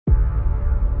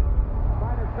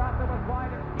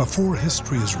Before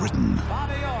history is written,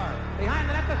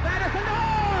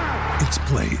 it's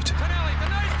played.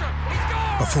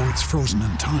 Before it's frozen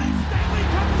in time,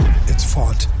 it's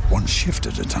fought one shift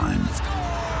at a time.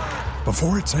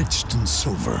 Before it's etched in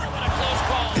silver,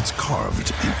 it's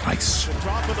carved in ice.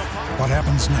 What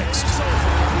happens next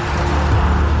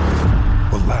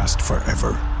will last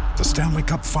forever. The Stanley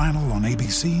Cup Final on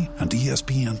ABC and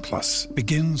ESPN Plus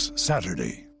begins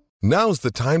Saturday. Now's the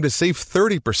time to save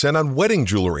 30% on wedding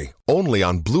jewelry, only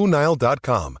on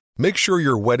BlueNile.com. Make sure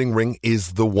your wedding ring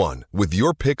is the one with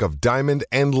your pick of diamond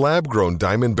and lab-grown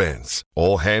diamond bands,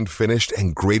 all hand-finished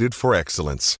and graded for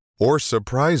excellence. Or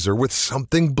surprise her with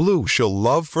something blue she'll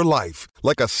love for life,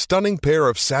 like a stunning pair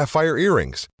of sapphire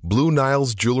earrings. Blue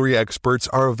Nile's jewelry experts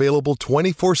are available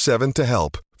 24/7 to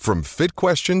help, from fit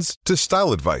questions to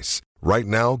style advice. Right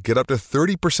now, get up to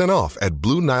 30% off at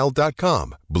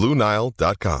BlueNile.com.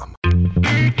 BlueNile.com.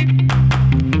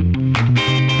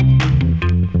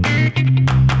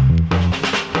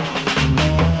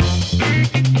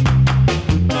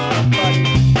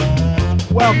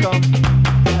 Welcome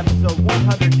to episode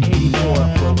 184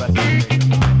 of Pro Wrestling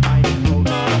Radio. I am your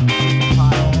host,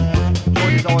 Kyle.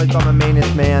 Joined as always by my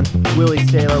mainest man, Willie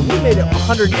Saylor. We made it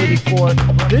 184.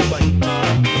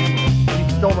 You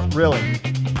stole my, really?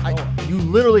 You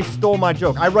literally stole my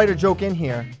joke. I write a joke in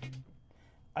here.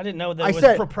 I didn't know that it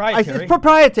was proprietary. It's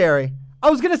proprietary. I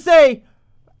was going to say,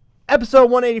 episode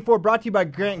 184 brought to you by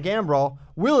Grant Gambrell.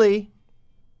 Willie,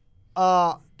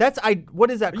 what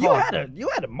is that called? You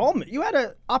had a moment. You had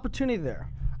an opportunity there.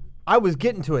 I was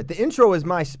getting to it. The intro is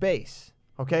my space,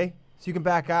 okay? So you can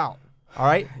back out, all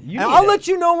right? I'll let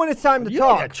you know when it's time to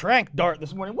talk. You need a trank dart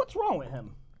this morning. What's wrong with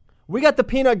him? We got the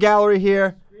peanut gallery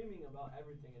here.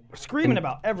 Screaming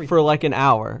about everything. For like an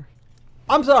hour.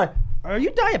 I'm sorry. Are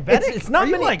you diabetic? It's not Are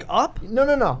you many, like up?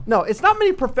 No. It's not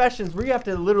many professions where you have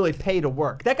to literally pay to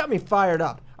work. That got me fired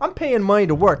up. I'm paying money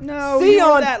to work. No, you knew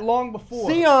that long before.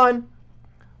 Sion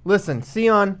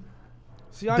Greyjoy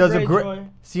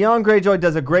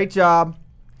does a great job.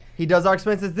 He does our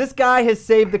expenses. This guy has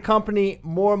saved the company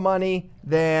more money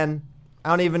than I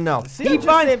don't even know. He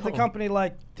saved the company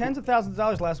like tens of thousands of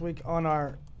dollars last week on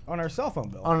our cell phone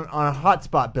bill. On a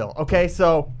hotspot bill. Okay,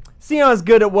 so Sion's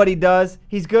good at what he does.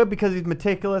 He's good because he's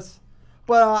meticulous.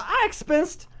 But I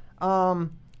expensed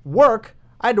work.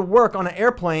 I had to work on an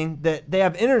airplane that they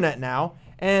have internet now.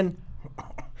 And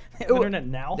internet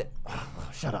now?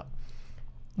 Shut up.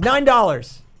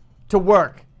 $9 to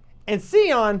work. And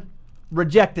Sion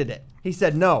rejected it. He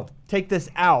said, no, take this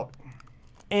out.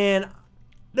 And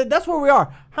that's where we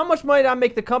are. How much money did I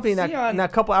make the company in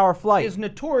that couple hour flight? Is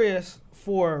notorious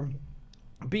for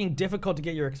being difficult to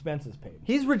get your expenses paid.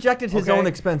 He's rejected his own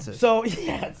expenses. So,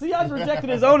 yeah, Sion's rejected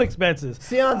his own expenses.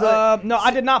 Sion's no, I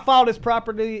did not file this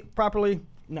properly.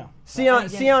 No.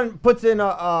 Sion puts in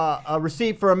a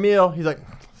receipt for a meal. He's like,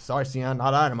 sorry, Sion,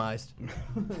 not itemized.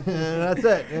 That's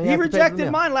it. He rejected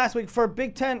mine last week for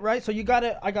Big Ten, right? So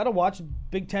I gotta watch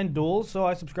Big Ten duels. So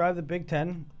I subscribe to the Big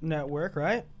Ten network,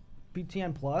 right?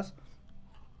 BTN Plus.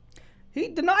 He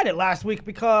denied it last week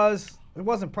because it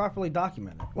wasn't properly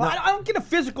documented. Well, I don't get a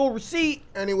physical receipt.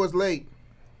 And he was late.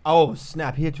 Oh,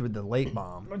 snap. He hit you with the late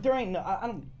bomb. There ain't no, I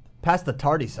don't. Pass the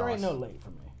tardy sauce. There ain't no late for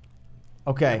me.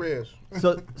 Okay. There is.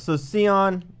 so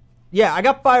Sion, yeah, I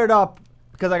got fired up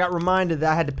because I got reminded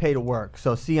that I had to pay to work.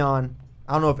 So Sion,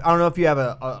 I don't know if you have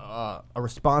a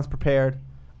response prepared.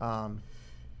 I'm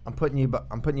putting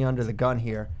you under the gun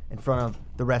here in front of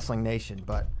the Wrestling Nation,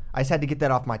 but I just had to get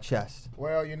that off my chest.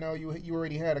 Well, you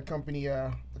already had a company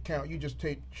account. You just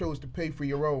chose to pay for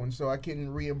your own, so I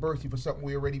couldn't reimburse you for something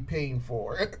we're already paying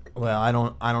for. Well, I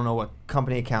don't know what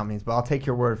company account means, but I'll take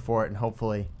your word for it, and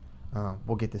hopefully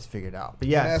we'll get this figured out. But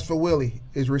yeah. As for Willie,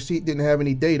 his receipt didn't have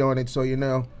any date on it, so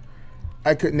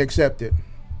I couldn't accept it.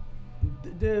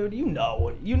 Dude, you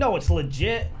know it's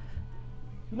legit.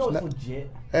 It's legit.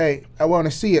 Hey, I want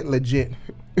to see it legit.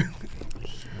 The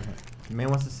man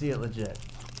wants to see it legit.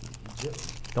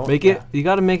 You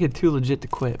got to make it too legit to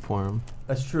quit for him.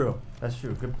 That's true.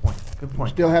 Good point.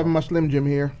 Still having my Slim Jim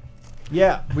here.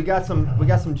 Yeah, we got some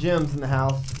gyms in the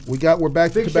house. We're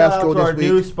back to Big shout out Tabasco to our this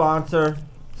week. new sponsor,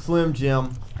 Slim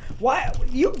Jim. Why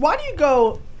do you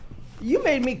go? You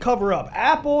made me cover up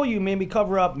Apple. You made me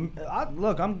cover up.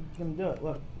 Look, I'm gonna do it.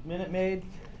 Look, Minute Maid.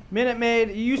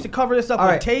 You used to cover this up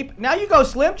with tape. Now you go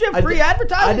Slim Jim, free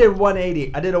advertising. I did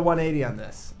 180. I did a 180 on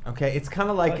this. Okay, it's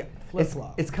kind of like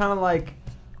flip-flop. It's kind of like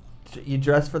you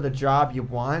dress for the job you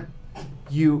want.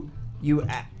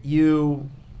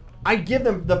 I give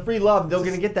them the free love. They're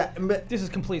gonna get that. But this is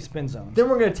complete spin zone. Then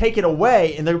we're gonna take it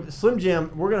away, and Slim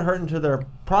Jim, we're gonna hurt into their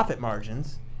profit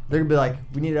margins. They're gonna be like,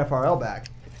 we need FRL back.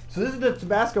 So this is the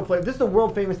Tabasco flavor. This is the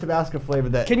world famous Tabasco flavor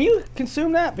that. Can you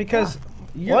consume that? Because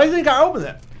Why do you think I opened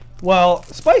it? well,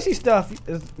 spicy stuff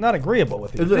is not agreeable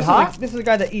with you. Is it this hot? This is a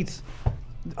guy that eats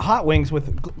hot wings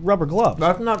with rubber gloves.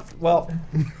 That's not well.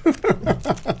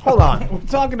 Hold on.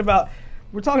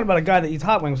 We're talking about a guy that eats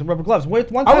hot wings with rubber gloves.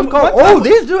 Wait, one I time, was called. one time- Oh,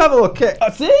 these do have a little kick.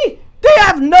 see, they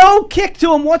have no kick to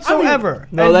them whatsoever.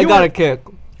 No, And they you got were- a kick.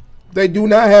 They do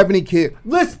not have any kick.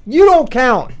 Listen, you don't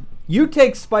count. You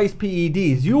take spice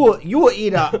PEDs. You will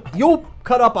eat you'll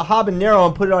cut up a habanero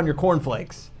and put it on your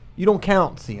cornflakes. You don't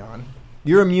count, Sion.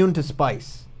 You're immune to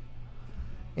spice.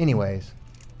 Anyways,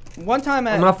 One time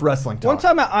at enough wrestling talk. one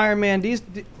time at Iron Man,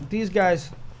 these guys.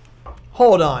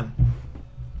 Hold on.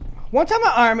 One time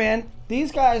at Iron Man,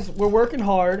 these guys were working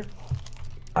hard.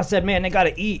 I said, man, they got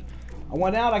to eat. I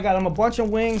went out, I got them a bunch of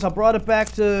wings. I brought it back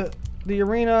to the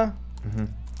arena. Mm-hmm.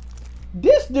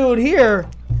 This dude here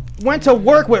went to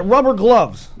work with rubber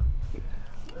gloves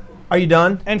Are you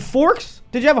done? and forks.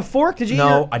 Did you have a fork? Did you eat No,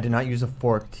 your I did not use a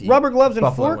fork to eat rubber gloves and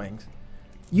buffalo fork? wings.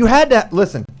 You had to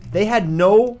listen. They had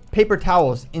no paper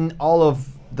towels in all of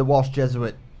the Walsh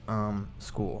Jesuit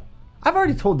school. I've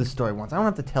already told this story once. I don't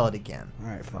have to tell it again. All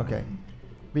right, fine. Okay.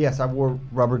 But yes, I wore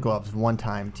rubber gloves one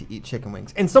time to eat chicken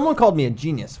wings. And someone called me a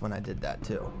genius when I did that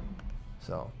too.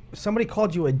 So, Somebody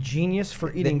called you a genius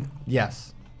for eating.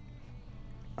 yes.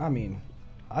 I mean,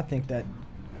 I think that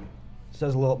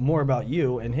says a little more about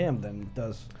you and him than it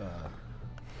does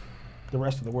the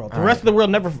rest of the world. The All rest right. of the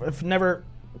world never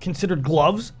considered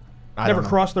gloves. I Never don't know.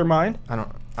 crossed their mind. I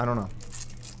don't know.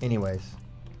 Anyways,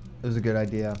 it was a good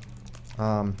idea.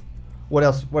 What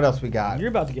else we got? You're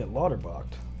about to get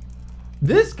Lauterbach'd.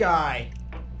 This guy,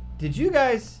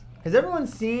 has everyone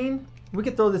seen, we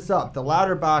could throw this up, the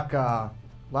Lauterbach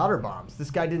louder bombs.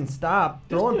 This guy didn't stop.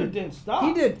 This throwing dude pe- didn't stop.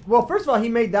 He did. Well, first of all, he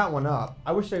made that one up.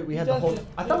 I wish we had the does whole, just-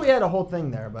 I thought we had a whole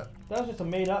thing there, but That was just a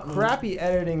made up. crappy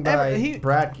editing by He-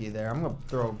 Bradkey there. I'm going to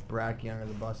throw Bradkey under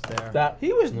the bus there.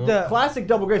 He was the. Classic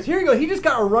double grace. Here you go. He just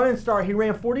got a running start. He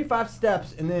ran 45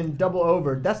 steps and then double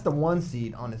over. That's the 1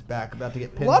 seed on his back, about to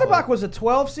get pinned. Lauterbach was a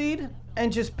 12 seed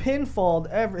and just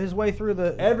pinfalled his way through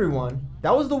the. Everyone.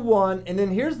 That was the one. And then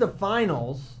here's the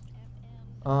finals.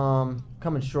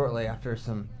 Coming shortly after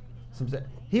some.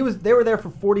 They were there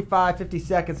for 45, 50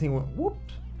 seconds. He went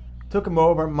whoops, took him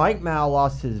over. Mike Mao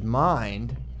lost his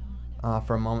mind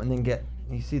for a moment, and then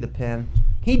you see the pin.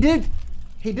 He did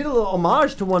a little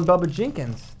homage to one Bubba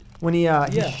Jenkins when he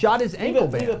shot his ankle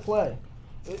Leave it band. play.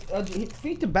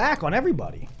 Feet to back on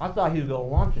everybody. I thought he was gonna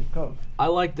launch his coach. I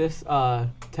like this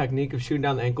technique of shooting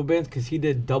down the ankle bands because he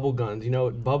did double guns. You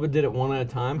know, Bubba did it one at a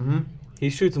time. Mm-hmm. He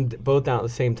shoots them both down at the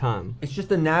same time. It's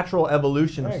just a natural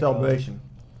evolution of There you go. celebration.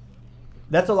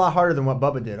 That's a lot harder than what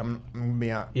Bubba did. I'm gonna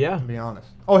be honest. Yeah. Be honest.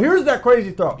 Oh, here's that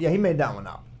crazy throw. Yeah, he made that one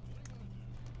up.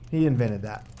 He invented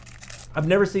that. I've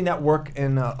never seen that work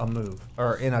in a move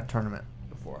or in a tournament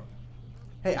before.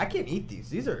 Hey, I can't eat these.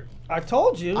 These are. I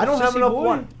told you. I don't have sissy enough boy.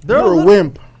 one. They're You're a little-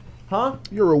 wimp. Huh?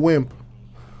 You're a wimp.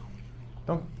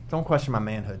 Don't question my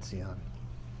manhood, Sion.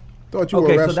 Thought you were a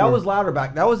Okay, wrestler. so that was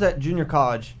Louderback. That was at junior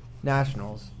college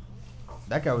nationals.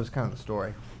 That guy was kind of the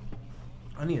story.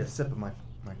 I need a sip of my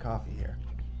coffee here.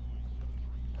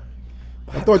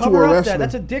 I thought you Cover were a up wrestler.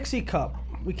 That's a Dixie cup.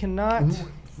 We cannot.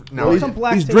 No, Put he's, some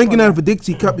black He's tape drinking on out that. of a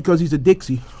Dixie cup because he's a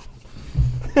Dixie.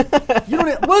 you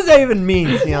don't. What does that even mean,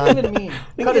 Sion? What does it mean?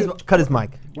 Cut his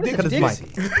mic. What is Cut his Dixie?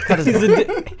 mic. Cut his He's mic.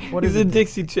 a, What he's is a it?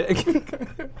 Dixie chick.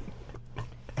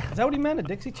 Is that what he meant? A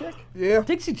Dixie chick? Yeah.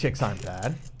 Dixie chicks aren't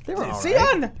bad. They were all right.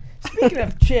 Sion. Speaking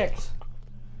of chicks,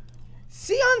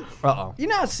 Sion. Uh-oh. You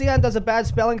know how Sion does a bad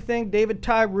spelling thing? David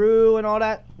Tyree and all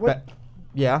that. What?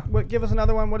 Yeah. Give us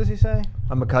another one. What does he say?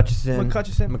 McCutcheon.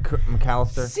 McCutcheon.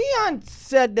 McAllister. Sion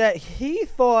said that he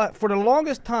thought for the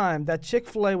longest time that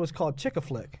Chick-fil-A was called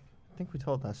Chick-a-Flick. I think we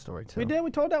told that story too. We did? We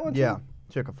told that one Yeah. too?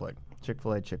 Chick-a-Flick.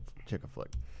 Chick-fil-A, Chick-a-Flick.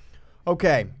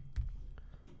 Okay.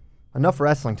 Enough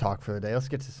wrestling talk for the day. Let's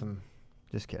get to some.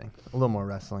 Just kidding. A little more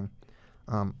wrestling.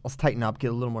 Let's tighten up.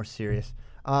 Get a little more serious.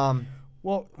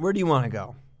 Well, Where do you want to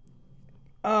go?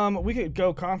 we could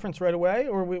go conference right away,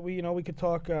 or we could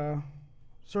talk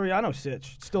Soriano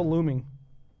sitch. It's still looming.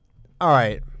 All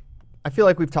right. I feel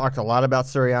like we've talked a lot about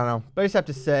Soriano, but I just have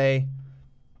to say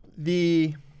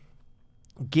the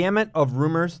gamut of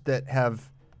rumors that have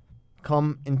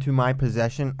come into my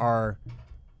possession are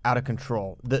out of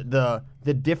control. The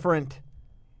different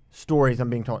stories I'm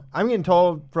being told. I'm getting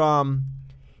told from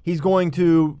he's going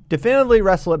to definitively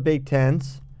wrestle at Big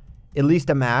Tens, at least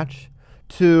a match,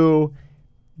 to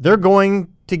they're going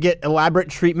to get elaborate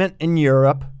treatment in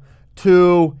Europe,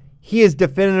 to he is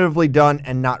definitively done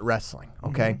and not wrestling.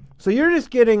 Okay? So you're just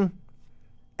getting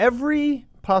every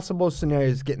possible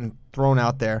scenarios getting thrown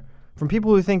out there from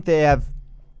people who think they have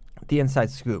the inside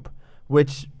scoop,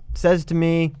 which says to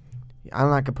me, I'm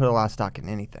not gonna put a lot of stock in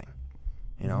anything.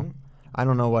 You know, I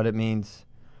don't know what it means.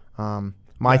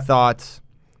 My thoughts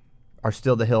are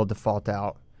still the Hill default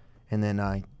out, and then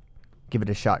I give it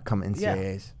a shot come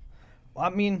NCAAs. I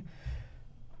mean,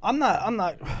 I'm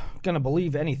not gonna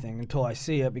believe anything until I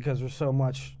see it because there's so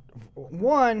much.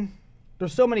 One,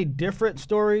 there's so many different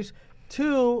stories.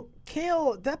 Two,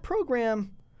 Kale, that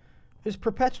program is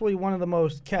perpetually one of the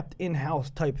most kept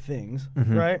in-house type things,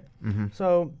 right? Mm-hmm.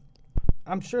 So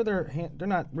I'm sure they're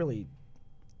handling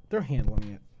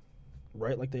it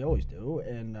right like they always do,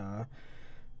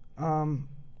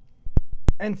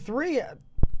 and three,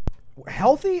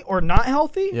 healthy or not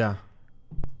healthy, Yeah.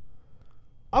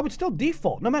 I would still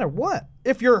default no matter what.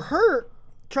 If you're hurt,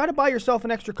 try to buy yourself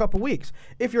an extra couple weeks.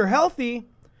 If you're healthy,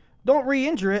 don't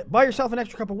re-injure it. Buy yourself an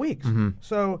extra couple weeks.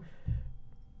 So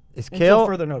Is until Kale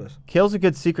further notice. Kale's a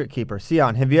good secret keeper.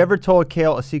 Sion, have you ever told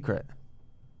Kale a secret?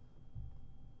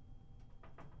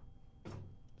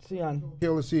 Sion.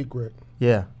 Kill a secret.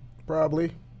 Yeah.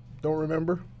 Probably. Don't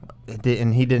remember.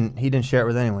 And he didn't share it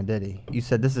with anyone, did he? You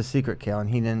said this is a secret, Kale, and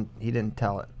he didn't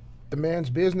tell it. The man's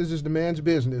business is the man's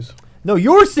business. No,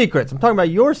 your secrets. I'm talking about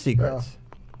your secrets.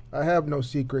 I have no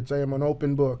secrets. I am an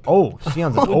open book. Oh,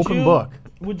 Sion's an open book.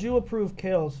 Would you approve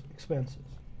Kale's expenses?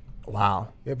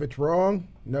 Wow. If it's wrong,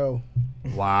 no.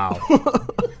 Wow.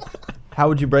 How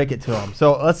would you break it to him?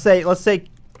 So let's say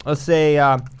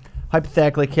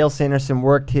hypothetically, Kale Sanderson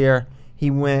worked here. He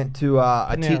went to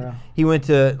let's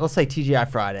say TGI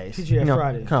Fridays.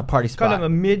 Fridays. Kind of party spot. Kind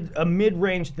of a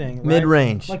mid-range thing, right?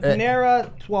 Mid-range. Like Panera,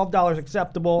 $12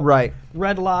 acceptable. Right.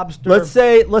 Red Lobster. Let's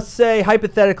say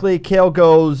hypothetically Kale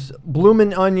goes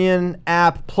Bloomin' Onion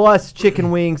app plus chicken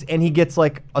wings, and he gets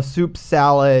like a soup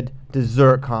salad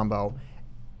dessert combo.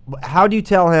 How do you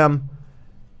tell him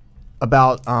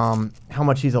about how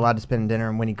much he's allowed to spend on dinner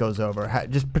and when he goes over?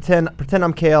 Just pretend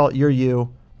I'm Kale, you're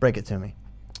you. Break it to me.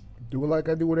 Do it like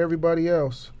I do with everybody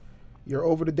else. You're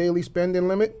over the daily spending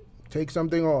limit, take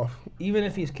something off. Even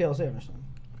if he's Kale Sanderson.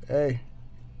 Hey,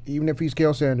 even if he's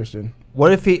Kale Sanderson.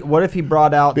 What if he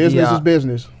brought out business is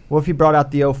business. What if he brought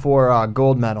out the 04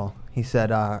 gold medal? He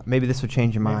said maybe this would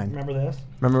change your mind. Remember this?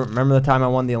 Remember the time I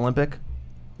won the Olympic?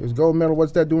 His gold medal,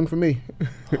 what's that doing for me?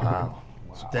 Wow.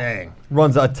 Dang.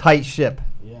 Runs a tight ship.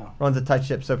 Yeah. Runs a tight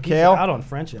ship. So He's Kale, out on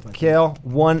friendship. Kale,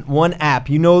 one app.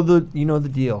 You know the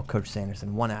deal, Coach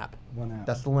Sanderson. One app. One app.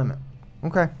 That's the limit.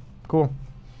 Okay. Cool.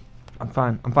 I'm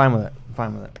fine with it.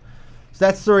 So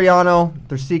that's Soriano.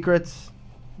 Their secrets.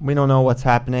 We don't know what's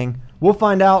happening. We'll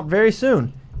find out very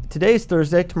soon. Today's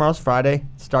Thursday. Tomorrow's Friday.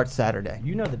 Starts Saturday.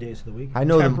 You know the days of the week. I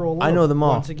know Temporal them. I know them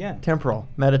all. Once again. Temporal.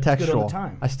 Good Metatextual. on the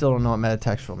time. I still don't know what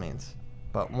metatextual means,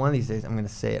 but one of these days I'm going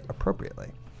to say it appropriately.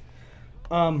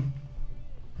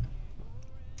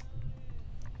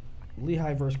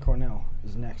 Lehigh versus Cornell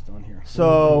is next on here.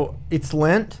 So it's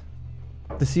Lent,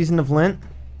 the season of Lent.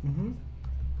 Mm-hmm.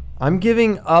 I'm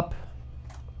giving up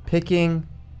picking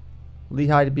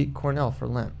Lehigh to beat Cornell for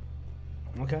Lent.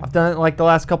 Okay. I've done it like the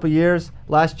last couple years.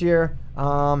 Last year,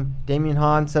 Damian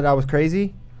Hahn said I was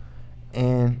crazy.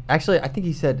 And actually, I think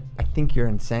he said, I think you're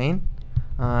insane.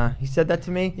 He said that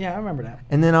to me. Yeah, I remember that.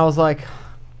 And then I was like,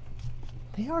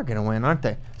 they are going to win, aren't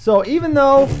they? So even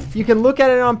though you can look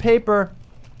at it on paper,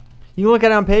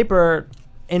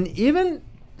 and even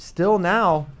still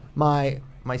now, my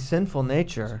sinful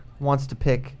nature wants to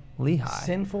pick Lehigh.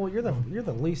 Sinful? You're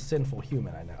the least sinful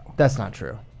human I know. That's not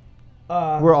true.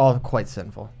 We're all quite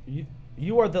sinful.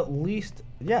 You are the least.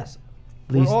 Yes.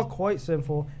 Least. We're all quite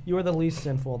sinful. You are the least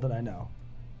sinful that I know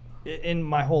in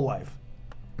my whole life.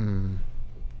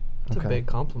 It's a big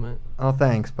compliment. Oh,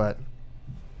 thanks, but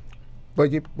But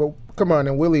come on,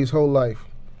 in Willie's whole life.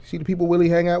 See the people Willie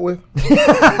hang out with?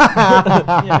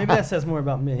 Yeah, maybe that says more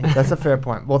about me. that's a fair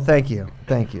point. Well, thank you.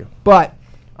 But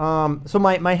so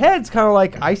my head's kind of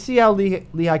like, I see how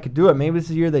Lehigh could do it. Maybe this is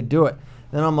the year they do it.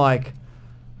 Then I'm like,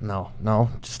 no,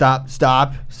 stop.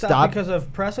 Because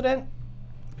of precedent?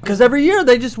 Because every year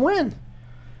they just win.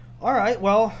 All right,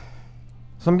 well.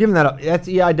 So I'm giving that up. That's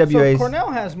EIWA's. So Cornell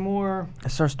has more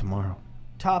It starts tomorrow.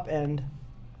 top end,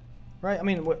 right? I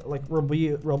mean, like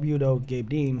Robuto, Gabe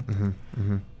Dean.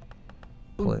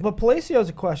 But Palacio's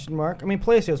a question mark. I mean,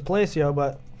 Palacio's Palacio,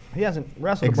 but he hasn't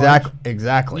wrestled a bunch.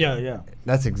 Exactly. Yeah.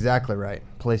 That's exactly right.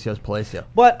 Palacio's Palacio.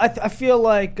 But I feel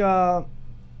like I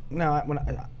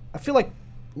feel like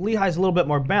Lehigh's a little bit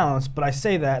more balanced, but I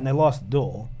say that and they lost the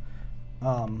duel.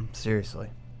 Seriously.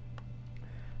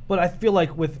 But I feel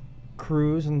like with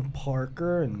Cruz and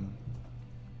Parker and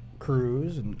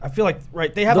Cruz, and I feel like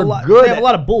they have They're a lot. good They have a at-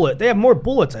 lot of bullet. They have more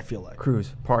bullets. I feel like.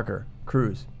 Cruz, Parker,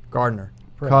 Cruz, Gardner,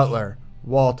 Price. Cutler,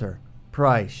 Walter,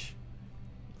 Price,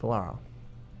 Valero.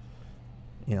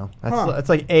 You know, that's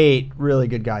like 8 really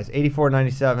good guys. 84,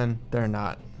 97, they're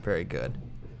not very good.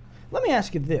 Let me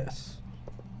ask you this.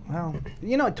 Well,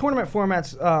 tournament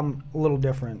format's a little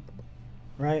different,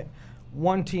 right?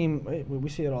 One team, we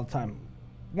see it all the time.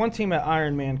 One team at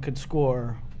Ironman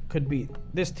could beat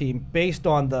this team based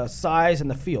on the size and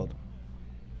the field.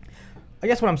 I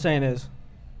guess what I'm saying is,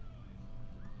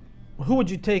 who would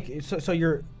you take? So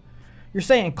you're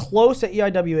saying close at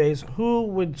EIWAs. Who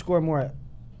would score more at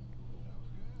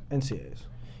NCAAs?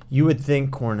 You would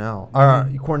think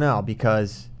Cornell,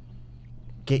 because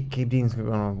Gabe Dean's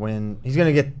going to win. He's going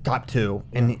to get top 2,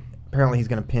 and apparently he's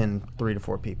going to pin 3 to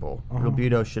 4 people.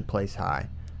 Robuto should place high.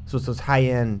 So it's those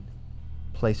high-end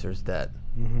placers that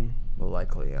will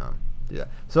likely do that.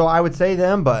 So I would say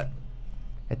them, but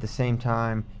at the same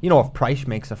time, if Price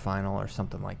makes a final or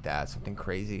something like that, something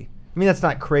crazy. I mean, that's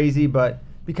not crazy, but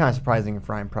it'd be kind of surprising if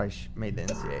Ryan Price made the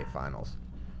NCAA finals.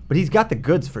 But he's got the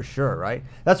goods for sure, right?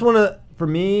 That's for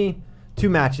me, 2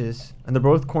 matches, and they're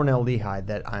both Cornell Lehigh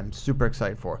that I'm super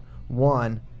excited for.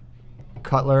 One,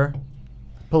 Cutler,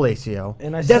 Palacio.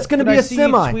 And that's going to be a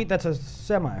semi. Tweet that's a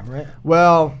semi, right?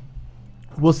 Well,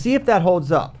 we'll see if that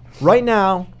holds up. Right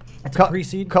now, It's a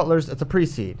pre-seed? Cutler's, it's a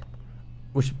pre-seed,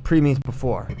 which pre means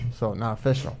before, so not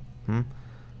official.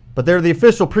 But they're the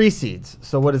official pre-seeds,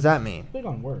 so what does that mean? Big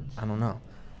on words. I don't know.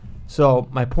 So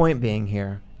my point being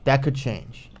here, that could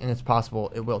change, and it's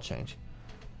possible it will change.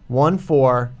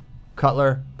 1-4,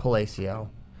 Cutler, Palacio.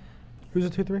 Who's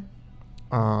the 2-3?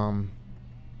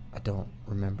 I don't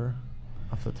remember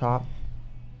off the top.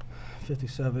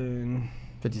 57.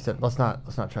 57. Let's not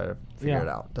try to figure Yeah. it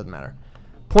out. Doesn't matter.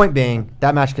 Point being,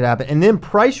 that match could happen, and then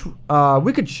Price.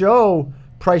 We could show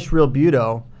Price Real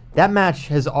Buto. That match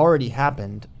has already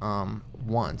happened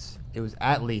once. It was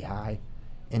at Lehigh,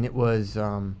 and it was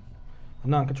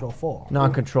Non-control fall.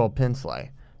 non-control pin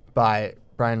slay by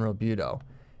Brian Real Buto.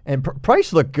 And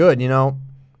Price looked good,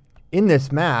 in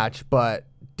this match, but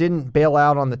didn't bail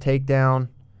out on the takedown.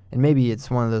 And maybe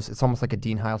it's one of those. It's almost like a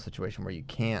Dean Heil situation where you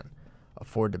can't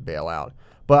afford to bail out.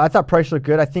 But I thought Price looked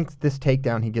good. I think this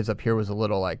takedown he gives up here was a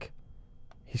little like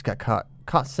he's got caught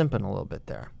simping a little bit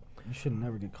there. You should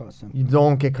never get caught simping. You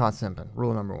don't get caught simping.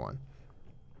 Rule number 1.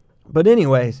 But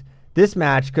anyways, this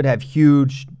match could have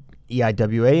huge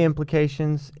EIWA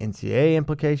implications, NCAA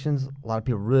implications. A lot of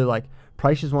people really like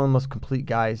Price is one of the most complete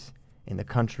guys in the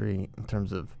country in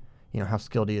terms of how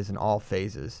skilled he is in all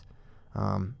phases.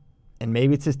 And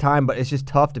maybe it's his time, but it's just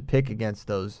tough to pick against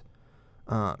those.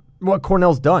 What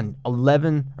Cornell's done,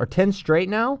 11 or 10 straight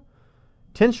now?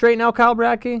 10 straight now, Kyle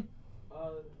Bradke?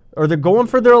 Or they're going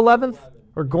for their 11th?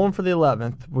 Or going for the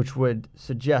 11th, which would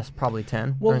suggest probably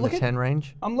 10. Well, They're in look the 10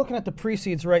 range. I'm looking at the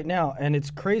pre-seeds right now, and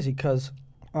it's crazy because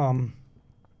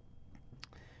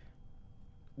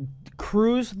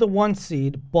Cruz the 1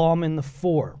 seed, Ballman the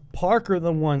 4, Parker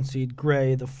the 1 seed,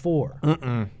 Gray the 4.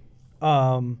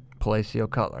 Palacio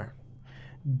Cutler.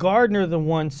 Gardner the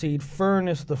 1 seed,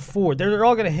 Furness the 4. They're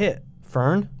all going to hit.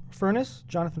 Furness?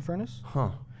 Jonathan Furness?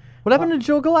 Huh. What happened to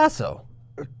Joe Galasso?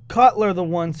 Cutler the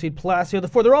 1 seed, Palacio the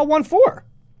 4. They're all 1-4.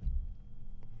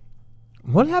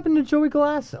 What happened to Joey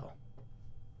Galasso?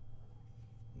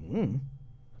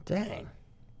 Dang.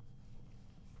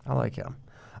 I like him.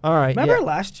 All right. Remember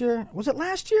last year? Was it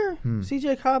last year?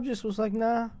 CJ Cobb just was like,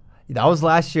 nah. That was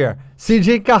last year.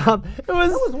 CJ Cobb. That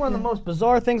was one of the most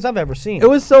bizarre things I've ever seen. It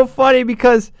was so funny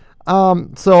because,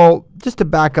 so just to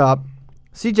back up,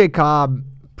 CJ Cobb,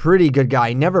 pretty good guy.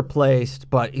 He never placed,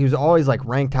 but he was always like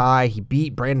ranked high. He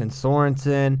beat Brandon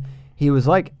Sorensen. He was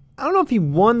like, I don't know if he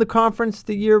won the conference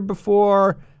the year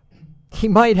before. He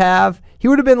might have. He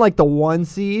would have been like the 1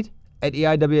 seed at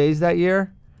EIWAs that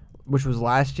year, which was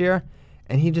last year.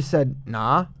 And he just said,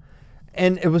 nah.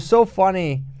 And it was so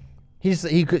funny. He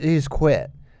just quit.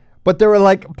 But there were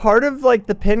like, part of like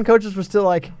the pin coaches were still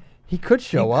like, he could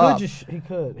show up. He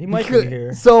could. He might be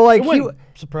here. So like it wouldn't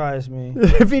surprise me.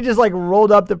 if he just like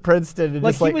rolled up to Princeton and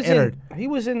just like entered. He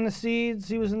was in the seeds.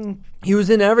 He was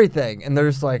in everything. And they're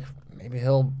just like, maybe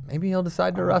he'll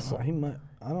decide to wrestle. He might.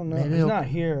 I don't know. Maybe He's not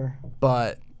here.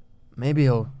 But maybe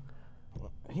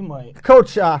He might.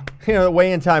 Coach,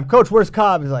 weigh-in time. Coach, where's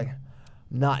Cobb? He's like,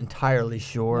 not entirely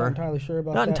sure. Not entirely sure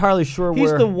about Not that. entirely sure He's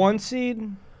where. the 1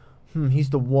 seed. He's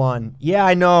the 1. Yeah,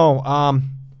 I know. Can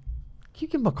you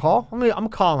give him a call? I'm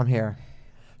calling him here.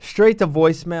 Straight to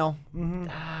voicemail.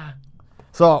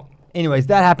 So, anyways,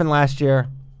 that happened last year.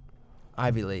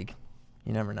 Ivy League.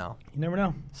 You never know. You never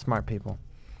know. Smart people.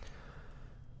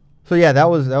 So yeah, that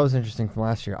was interesting from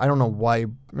last year. I don't know why.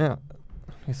 Yeah,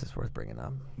 I guess it's worth bringing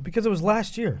up. Because it was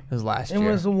last year. It was last It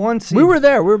year. was a 1 seed. We were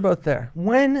there. We were both there.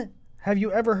 When have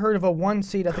you ever heard of a 1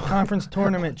 seed at the conference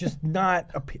tournament just not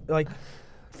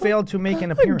failed to make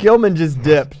an appearance? Gilman just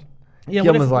dipped. Yeah,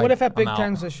 Gilman's like, what if at Big "I'm out."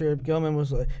 Tens this year, Gilman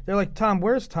was like, they're like, Tom,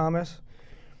 where's Thomas?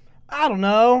 I don't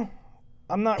know.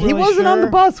 I'm not really He wasn't on the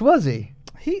sure." bus, was he?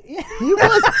 He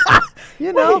was.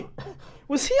 You know. Wait,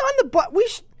 was he on the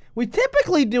bus? We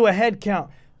typically do a head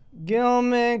count.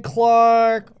 Gilman,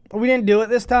 Clark. We didn't do it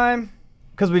this time.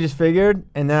 Because we just figured,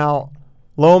 and now,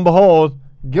 lo and behold,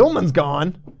 Gilman's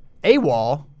gone. AWOL.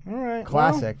 All right.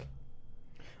 Classic.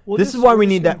 Well, This is why we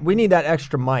need that. We need that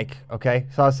extra mic. Okay.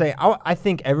 So I was saying, I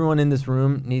think everyone in this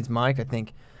room needs mic. I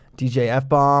think DJ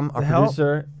F-Bomb, our The help?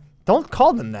 producer. Don't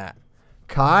call them that.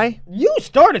 Kai. You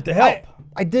started to help.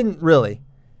 I didn't really.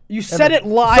 You said it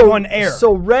live So- on air.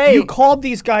 so Ray- You called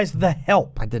these guys the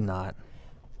help. I did not.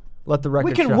 Let the record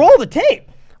We can show. roll the tape.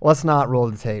 Let's not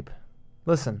roll the tape.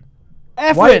 Listen.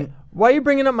 Efren. Why are you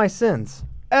bringing up my sins?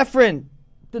 Efren.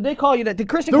 Did they call you that? Did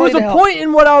Christian There call was you a the help? point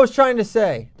in what I was trying to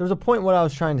say. There was a point in what I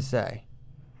was trying to say.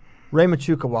 Ray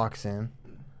Machuca walks in,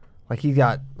 like he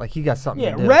got something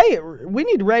Yeah, to do. Ray. We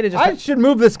need Ray to just. I should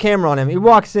move this camera on him. He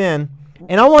walks in,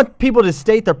 and I want people to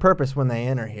state their purpose when they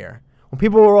enter here. When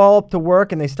people are all up to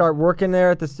work and they start working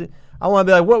there at the, I want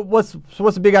to be like, what's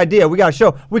the big idea? We got to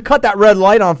show. We cut that red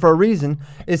light on for a reason.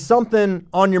 Is something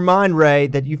on your mind, Ray,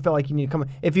 that you felt like you need to come?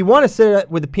 If you want to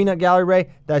sit with the peanut gallery, Ray,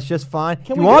 that's just fine.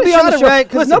 Can if we you want do to a be on shot the of show, Ray?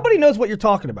 Because listen, nobody knows what you're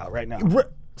talking about right now.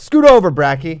 Scoot over,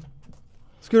 Bracky.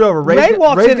 Scoot over. Ray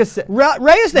walks in. Ray is the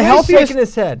Ray's healthiest. shaking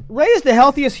his head. Ray is the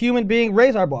healthiest human being.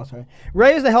 Ray's our boss, right?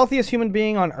 Ray is the healthiest human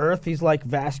being on earth. He's like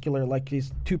vascular, like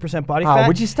he's 2% body fat.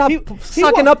 Would you stop He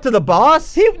sucking up to the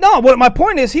boss? What my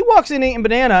point is, he walks in eating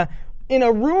banana in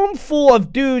a room full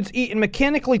of dudes eating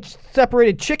mechanically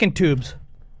separated chicken tubes.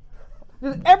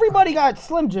 Everybody got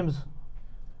Slim Jims.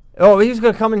 Oh, he's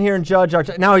going to come in here and judge our...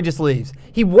 Now he just leaves.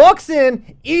 He walks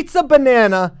in, eats a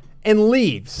banana, and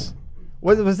leaves.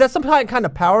 Was that some kind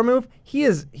of power move?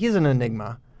 He's an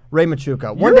enigma. Ray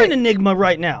Machuca. You're an enigma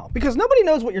right now because nobody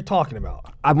knows what you're talking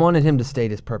about. I wanted him to state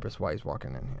his purpose why he's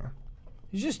walking in here.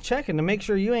 He's just checking to make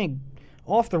sure you ain't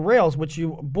off the rails, which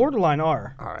you borderline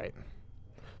are. All right.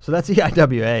 So that's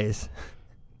EIWAs.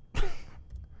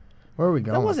 Where are we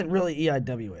going? That wasn't really E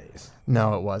EIWAs.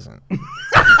 No, it wasn't.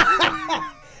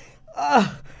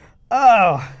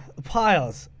 Oh,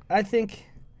 Piles. I think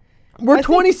We're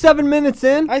 27 minutes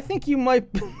in. I think you might.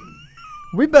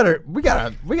 We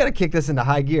gotta kick this into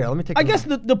high gear. Let me take. I guess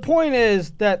the point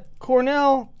is that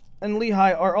Cornell and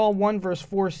Lehigh are all 1 versus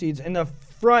 4 seeds in the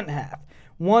front half,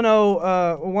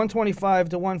 125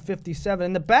 to 157.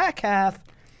 In the back half,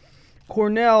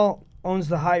 Cornell owns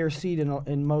the higher seed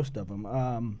in most of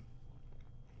them.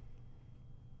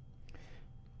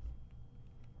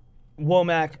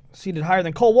 Womack seeded higher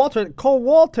than Cole Walter. Cole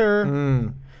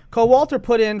Walter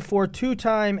put in for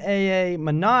 2-time AA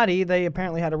Minotti. They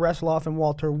apparently had a wrestle off and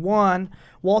Walter won.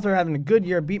 Walter having a good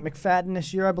year, beat McFadden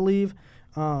this year, I believe.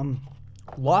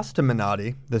 Lost to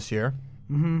Minotti this year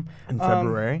in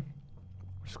February,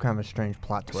 which is kind of a strange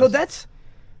plot twist. So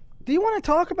do you want to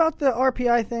talk about the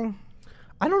RPI thing?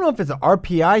 I don't know if it's an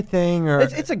RPI thing or...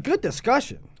 It's a good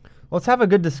discussion. Let's have a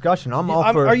good discussion. I'm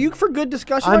all for... Are you for good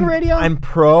discussion on radio? I'm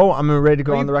pro. I'm ready to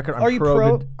go on the record. are you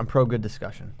pro? I'm pro good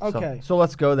discussion. Okay. So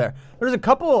let's go there. There's a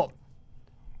couple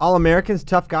All-Americans,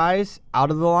 tough guys out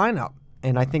of the lineup.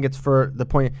 And I think it's for the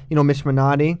point... Mitch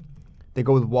Minotti, they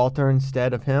go with Walter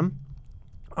instead of him.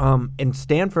 In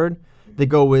Stanford, they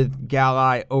go with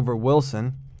Galli over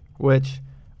Wilson, which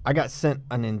I got sent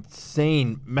an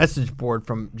insane message board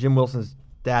from Jim Wilson's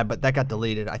dad, but that got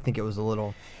deleted. I think it was a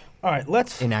little... All right,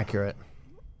 inaccurate.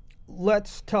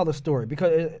 Let's tell the story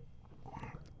because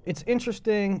it's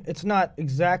interesting. It's not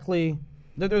exactly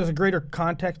there's a greater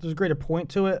context. There's a greater point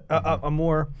to it, a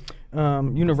more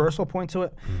universal point to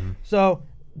it. So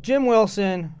Jim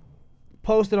Wilson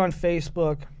posted on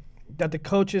Facebook that the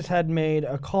coaches had made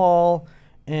a call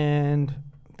and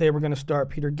they were going to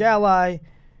start Peter Galli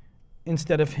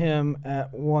instead of him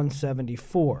at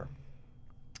 174.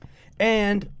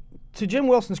 And to Jim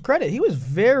Wilson's credit, he was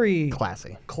very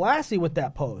classy with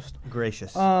that post.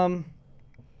 Gracious. But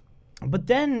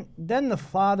then the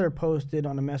father posted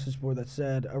on a message board that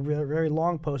said, a very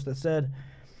long post that said,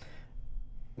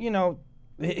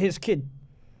 his kid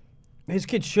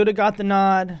should have got the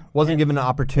nod. Wasn't given an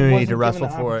opportunity to wrestle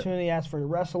for it. Asked for a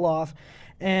wrestle off.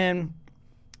 And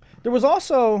there was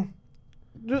also,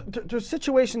 there's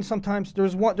situations sometimes,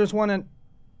 there's one at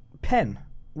Penn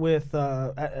with,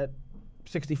 at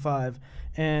 65,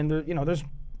 and there's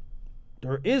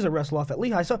or is a wrestle off at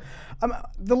Lehigh. So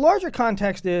the larger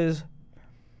context is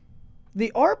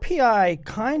the RPI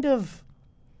kind of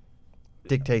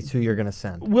Dictates who you're going to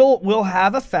send. will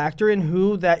have a factor in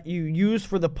who that you use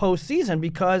for the postseason,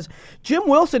 because Jim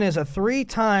Wilson is a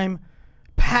 3-time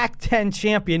Pac-10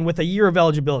 champion with a year of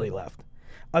eligibility left.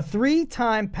 A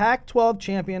 3-time Pac-12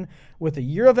 champion with a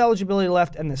year of eligibility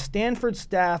left, and the Stanford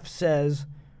staff says,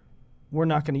 we're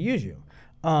not going to use you.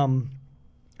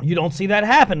 You don't see that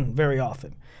happen very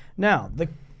often. Now,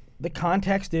 the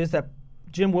context is that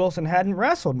Jim Wilson hadn't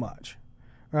wrestled much,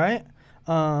 right?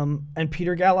 And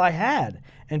Peter Galli had.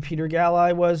 And Peter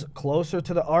Galli was closer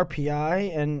to the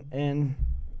RPI and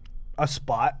a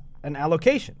spot, an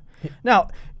allocation. Now,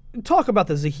 talk about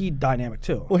the Zahid dynamic,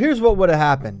 too. Well, here's what would have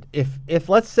happened. If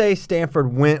let's say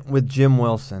Stanford went with Jim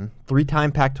Wilson,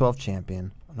 3-time Pac-12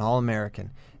 champion, an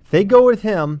All-American. If they go with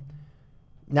him,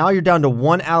 now you're down to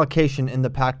one allocation in the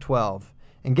Pac-12.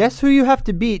 And guess who you have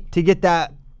to beat to get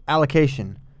that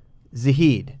allocation?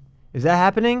 Zahid. Is that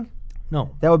happening?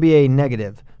 No. That would be a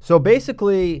negative. So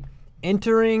basically,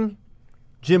 entering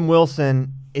Jim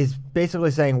Wilson is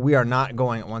basically saying we are not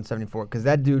going at 174 because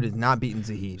that dude is not beating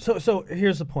Zahid. So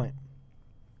here's the point.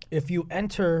 If you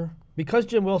enter, because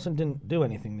Jim Wilson didn't do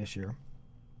anything this year,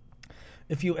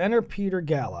 if you enter Peter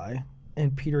Galli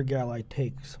and Peter Galli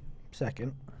takes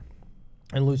second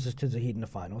and loses to Zahid in the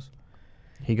finals,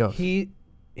 He goes. he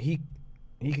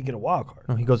could get a wild card.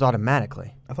 No, he goes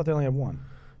automatically. I thought they only had one.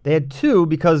 They had two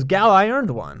because Galli earned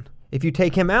one. If you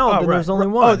take him out, then there's only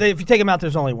one. Oh, if you take him out,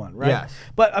 there's only one, right? Yes.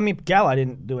 But, I mean, Galli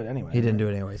didn't do it anyway. He didn't do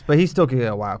it anyways. But he still could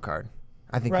get a wild card.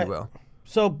 I think Right. he will.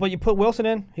 So, but you put Wilson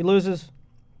in, he loses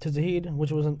to Zahid,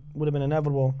 which would have been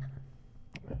inevitable.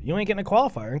 You ain't getting a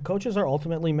qualifier, and coaches are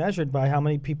ultimately measured by how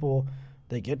many people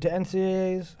they get to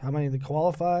NCAAs, how many they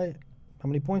qualify, how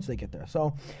many points they get there.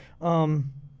 So,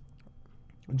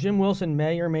 Jim Wilson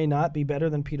may or may not be better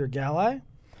than Peter Galli,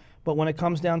 but when it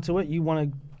comes down to it, you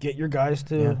want to get your guys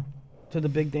to the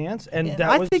big dance, and that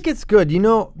I think it's good,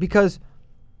 because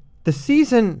the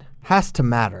season has to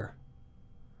matter.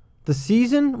 The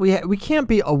season, we can't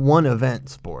be a one-event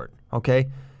sport, okay?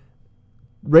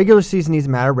 Regular season needs to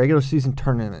matter. Regular season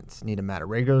tournaments need to matter.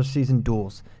 Regular season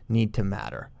duels need to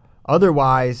matter.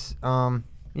 Otherwise,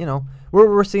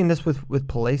 we're seeing this with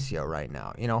Palacio right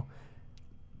now,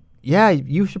 Yeah,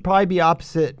 you should probably be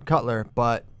opposite Cutler,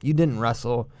 but you didn't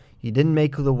wrestle. You didn't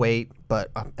make the weight,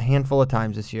 but a handful of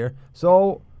times this year.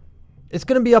 So it's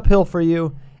going to be uphill for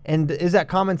you. And is that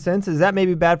common sense? Is that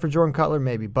maybe bad for Jordan Cutler?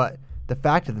 Maybe. But the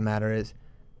fact of the matter is,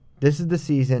 this is the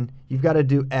season. You've got to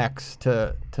do X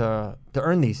to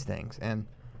earn these things. And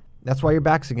that's why your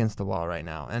back's against the wall right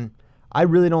now. And I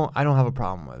don't have a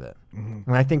problem with it. Mm-hmm.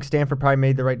 And I think Stanford probably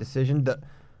made the right decision.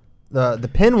 The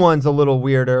pin one's a little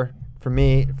weirder for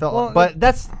me. But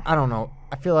that's, I don't know.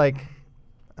 I feel like,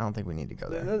 I don't think we need to go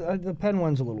there. The Penn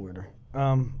one's a little weirder.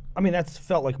 That's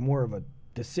felt like more of a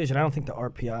decision. I don't think the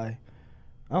RPI,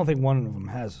 I don't think one of them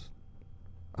has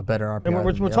a better RPI.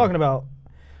 And we're talking about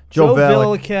Joe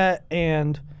Velikat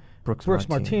and Brooks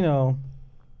Martino.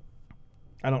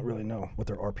 I don't really know what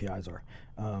their RPIs are.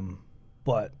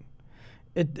 But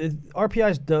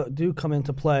RPIs do come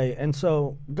into play. And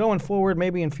so going forward,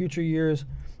 maybe in future years,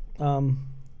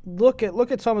 look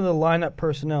at some of the lineup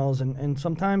personnels, and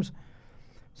sometimes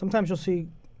you'll see,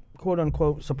 quote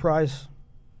unquote, surprise,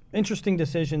 interesting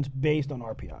decisions based on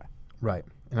RPI. Right.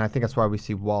 And I think that's why we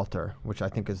see Walter, which I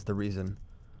think is the reason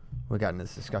we got in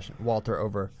this discussion. Walter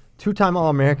over 2-time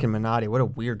All-American Minotti. What a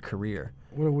weird career.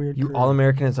 What a weird career.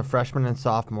 All-American as a freshman and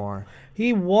sophomore.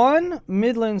 He won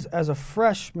Midlands as a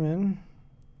freshman.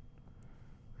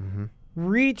 Mm-hmm.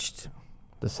 Reached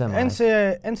the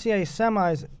semis. NCAA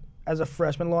semis as a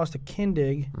freshman, lost to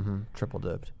Kindig. Mm-hmm. Triple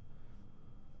dipped.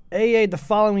 AA the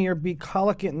following year beat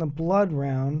Collicut in the blood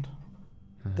round,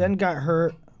 then got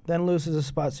hurt, then loses a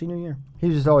spot senior year. He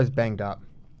was just always banged up.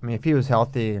 I mean, if he was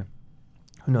healthy,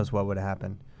 who knows what would have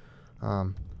happened.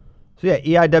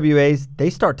 EIWAs, they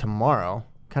start tomorrow,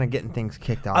 kind of getting things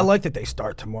kicked off. I like that they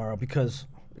start tomorrow because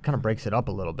it kind of breaks it up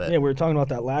a little bit. Yeah, we were talking about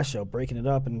that last show, breaking it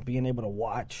up and being able to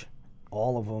watch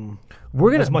all of them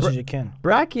as much as you can.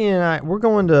 Bracky and I, we're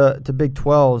going to Big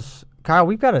 12s. Kyle,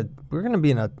 we're going to be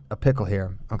in a pickle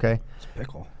here, okay? It's a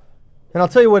pickle. And I'll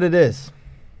tell you what it is.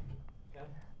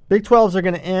 Big 12s are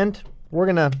going to end. We're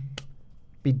going to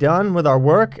be done with our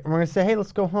work, and we're going to say, hey,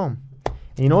 let's go home.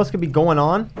 And you know what's going to be going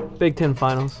on? Big Ten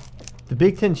finals. The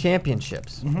Big Ten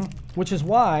championships. Mm-hmm. Which is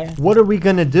why. What are we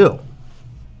going to do?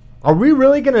 Are we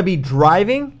really going to be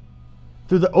driving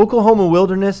through the Oklahoma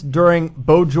wilderness during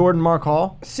Bo Jordan Mark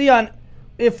Hall?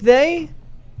 If they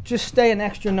just stay an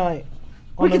extra night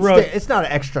on the road. It's not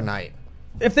an extra night.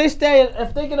 if they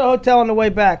get a hotel on the way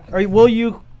back, will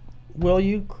you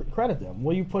credit them?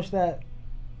 Will you push that?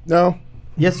 No.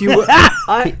 Yes, you would.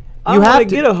 I You have have to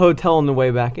to- get a hotel on the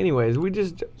way back. Anyways,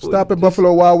 Stop at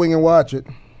Buffalo Wild Wing and watch it.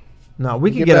 No,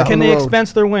 we Get could get back a. Can on the they road.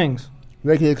 expense their wings?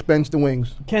 They can expense the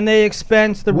wings. Can they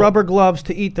expense the rubber gloves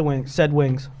to eat the said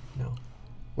wings?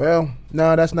 Well,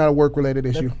 no, that's not a work-related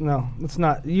issue. No, it's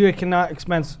not. You cannot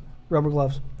expense rubber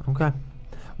gloves. Okay.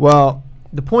 Well,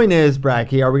 the point is,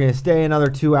 Bracky, are we going to stay another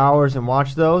 2 hours and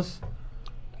watch those?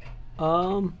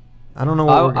 I don't know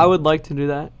what I would like to do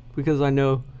that because I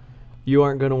know you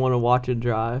aren't going to want to watch it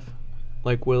drive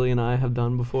like Willie and I have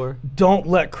done before. Don't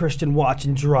let Christian watch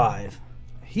and drive.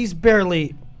 He's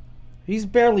barely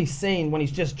sane when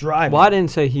he's just driving. Well, I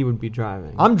didn't say he would be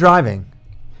driving. I'm driving.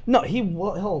 No, he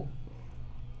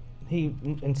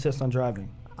insists on driving.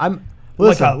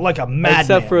 Listen. Like a madman.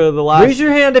 Except for the last. Raise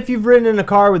your hand if you've ridden in a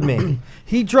car with me.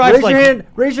 He drives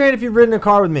Raise your hand if you've ridden in a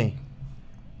car with me.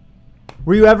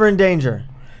 Were you ever in danger?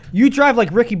 You drive like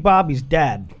Ricky Bobby's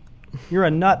dad. You're a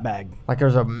nutbag. Like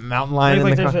there's a mountain lion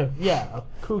in the car? A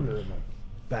cougar in the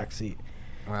back seat.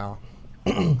 Well,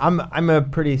 I'm a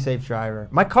pretty safe driver.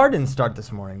 My car didn't start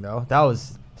this morning though. That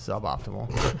was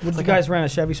suboptimal. Would you guys rent a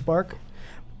Chevy Spark?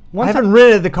 I haven't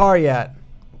rented the car yet.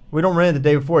 We don't rent it the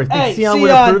day before. You think Hey, Sion would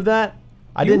Sion. approve that?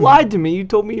 I You didn't. lied to me. You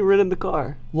told me you rented the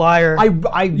car. Liar. You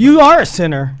You are a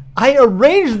sinner. I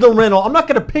arranged the rental. I'm not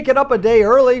going to pick it up a day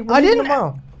early. We're I leaving didn't-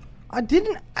 tomorrow. I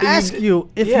didn't ask you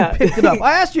if yeah. you picked it up.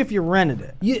 I asked you if you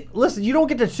rented it. Listen, you don't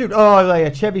get to shoot. Oh, like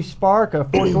a Chevy Spark, a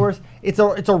Ford Taurus. It's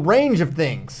a range of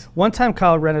things. One time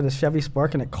Kyle rented a Chevy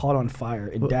Spark and it caught on fire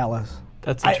in Dallas.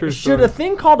 That's a true Should story. a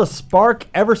thing called a spark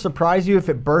ever surprise you if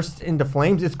it bursts into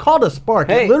flames? It's called a spark.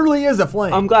 Hey, it literally is a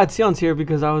flame. I'm glad Sion's here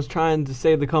because I was trying to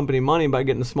save the company money by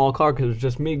getting a small car because it was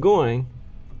just me going,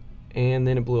 and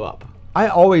then it blew up. I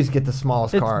always get the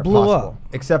smallest It car blew possible, up.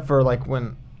 except for like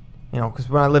when, because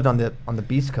when I lived on the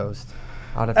Beast Coast,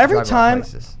 I'd have to Every drive a lot of time-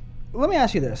 places. Let me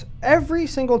ask you this. Every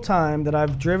single time that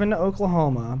I've driven to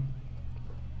Oklahoma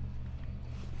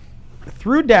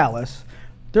through Dallas,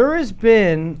 there has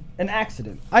been an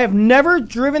accident. I have never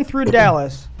driven through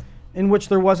Dallas in which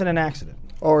there wasn't an accident.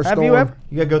 Or a Have storm. you ever?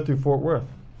 You gotta go through Fort Worth.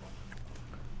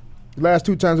 The last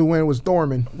 2 times we went, it was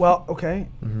storming. Well, okay.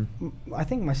 I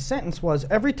think my sentence was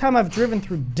every time I've driven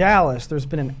through Dallas, there's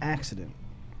been an accident.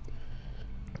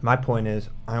 My point is,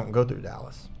 I don't go through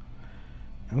Dallas,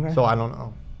 Okay. so I don't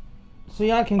know. So,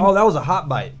 Jan, can Oh, that was a hot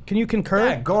bite. you concur?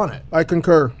 Yeah, go on it. I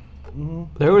concur.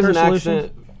 There was an Concur Solutions?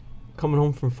 accident coming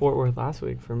home from Fort Worth last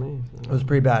week for me. It was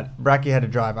pretty bad. Bracky had to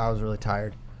drive. I was really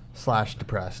tired /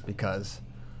 depressed because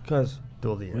Because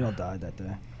duel of the we all year. died that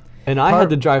day. And I Car- had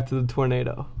to drive through the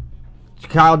tornado.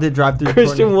 Kyle did drive through. the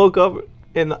Christian tornado. woke up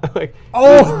and it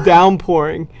Oh! was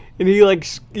downpouring, and he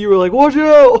you were like, "Watch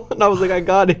out!" And I was like, "I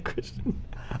got it, Christian."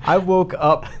 I woke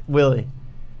up, Willie.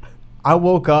 I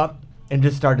woke up and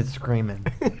just started screaming.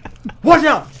 Watch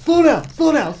out! Slow down!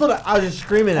 Slow down! Slow down! I was just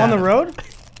screaming at On the him. road?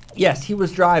 Yes, he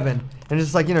was driving, and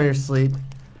just like you're asleep.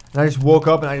 And I just woke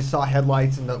up and I just saw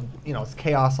headlights and it's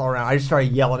chaos all around. I just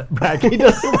started yelling at Bracky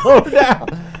to slow down.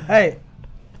 Hey,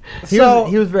 He so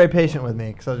was very patient with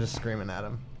me because I was just screaming at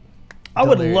him. I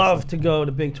would deliriously. love to go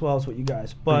to Big 12s with you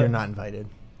guys, But you're but not invited.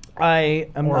 I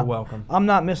am Or not welcome. I'm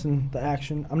not missing the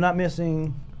action. I'm not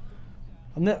missing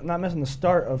the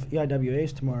start of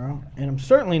EIWAs tomorrow, and I'm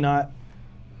certainly not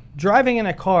driving in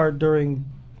a car during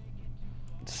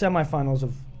semifinals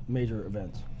of major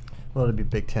events Well, it'd be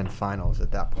Big Ten finals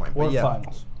at that point. or But yeah,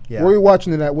 finals. yeah. Where are you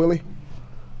watching it at, Willie?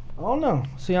 I don't know.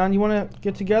 Sion, you want to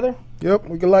get together? Yep,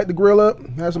 we can light the grill up,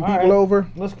 have some All people right. over.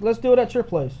 Let's do it at your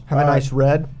place. Have a nice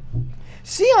red.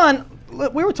 Sion,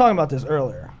 we were talking about this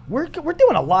earlier. We're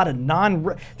doing a lot of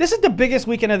This is the biggest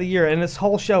weekend of the year, and this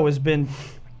whole show has been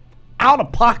out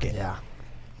of pocket. Yeah.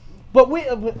 But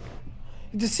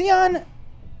Sion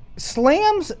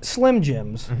slams Slim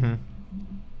Jims,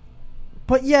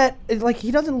 but yet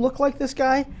he doesn't look like this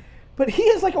guy. But he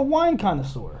is like a wine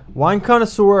connoisseur. Wine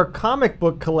connoisseur, comic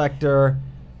book collector,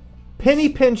 penny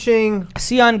pinching.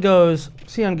 Sion goes.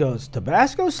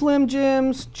 Tabasco Slim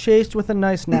Jims chased with a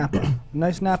nice Napa,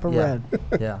 Yeah. red.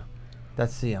 Yeah.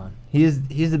 That's Sion. He's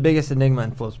the biggest enigma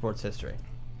in Flow Sports history.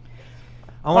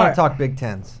 I want Alright. to talk Big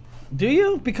Tens. Do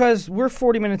you? Because we're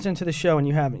 40 minutes into the show and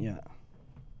you haven't yet.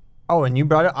 Oh, and you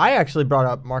brought it. I actually brought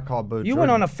up Mark Hall-Bode. You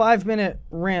went on a 5-minute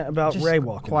rant about Just Ray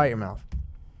walking. Quiet your mouth.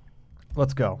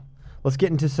 Let's go. Let's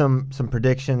get into some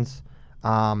predictions.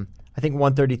 I think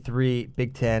 133,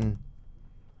 Big Ten,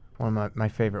 one of my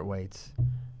favorite weights.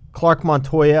 Clark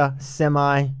Montoya,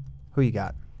 semi. Who you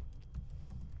got?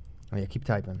 Oh, yeah, keep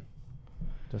typing.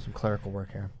 Do some clerical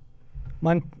work here.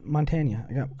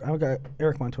 Montana. I got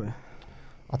Eric Montoya.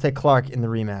 I'll take Clark in the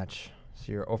rematch.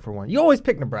 So you're 0 for 1. You always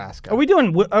pick Nebraska. Are we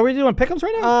doing pick'ems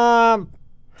right now?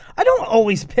 I don't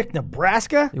always pick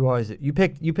Nebraska. You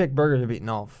pick Burger to beat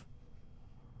Nolf.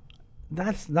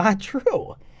 That's not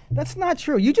true. That's not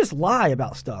true. You just lie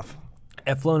about stuff.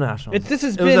 At Flow Nationals. It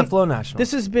was at Flow Nationals.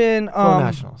 This has been Flow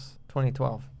Nationals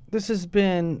 2012. This has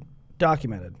been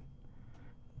documented.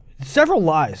 Several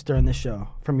lies during this show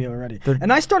from you already.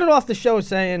 And I started off the show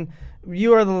saying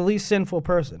you are the least sinful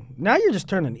person. Now you're just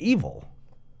turning evil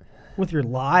with your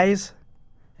lies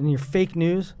and your fake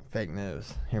news. Fake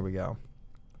news. Here we go.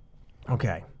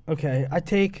 Okay. Okay,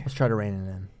 Let's try to rein it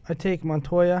in. I take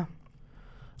Montoya.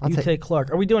 I'll take Clark.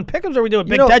 Are we doing pick'ems or are we doing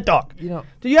Big know- Ted Talk? You know,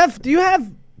 Do you have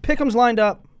pick'ems lined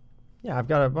up? yeah, I've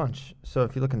got a bunch. So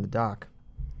if you look in the doc,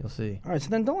 you'll see. All right, so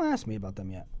then don't ask me about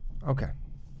them yet. Okay.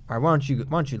 All right. Why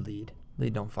don't you lead?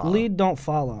 Lead, don't follow. Lead, don't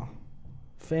follow.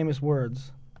 Famous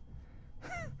words.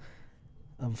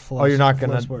 Of Flow. Oh, you're not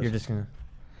gonna. Sports. You're just gonna.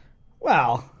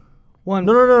 Well, one.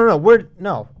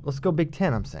 No. Let's go Big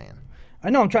Ten. I'm saying. I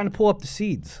know. I'm trying to pull up the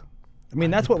seeds. I mean,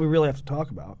 that's what we really have to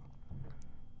talk about.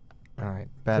 All right.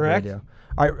 Bad Correct? radio.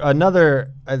 All right.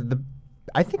 Another.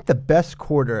 I think the best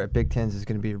quarter at Big Ten's is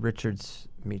going to be Richards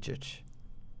Micic.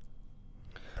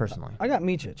 Personally, I got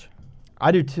Micic.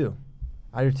 I do too.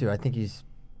 I think he's.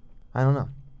 I don't know.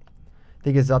 I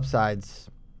think his upside's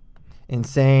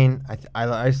insane.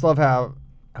 I just love how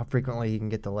frequently he can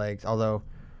get the legs. Although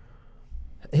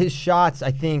his shots,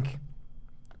 I think,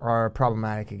 are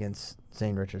problematic against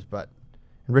Zane Richards. But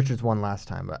Richards won last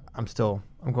time. But I'm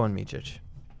going Micic.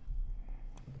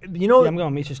 You know, Yeah, I'm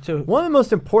going Micic too. one of the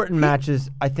most important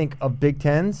matches I think of Big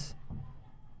Ten's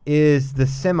is the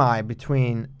semi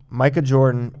between Micah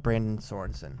Jordan, Brandon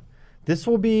Sorensen. This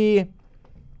will be,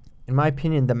 in my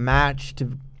opinion, the match to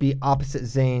be opposite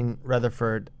Zane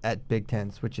Rutherford at Big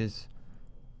Ten's, which is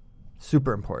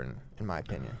super important in my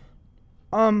opinion.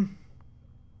 I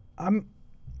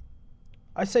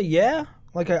say yeah.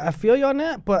 Like I feel you on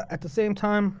that, but at the same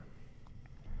time,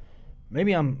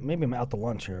 maybe I'm out to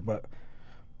lunch here, but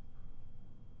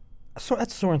so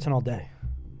that's Sorensen all day,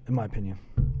 in my opinion.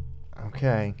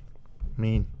 Okay. I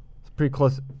mean, it's pretty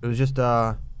close. It was just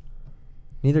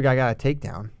neither guy got a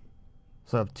takedown.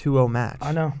 So a 2-0 match.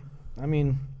 I know. I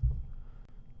mean,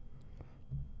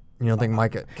 You don't think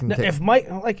Micah can if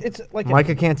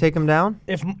Micah can't take him down?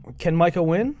 Can Micah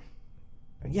win?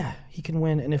 Yeah, he can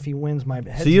win, and if he wins, my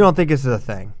head. So you don't think this is a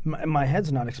thing? My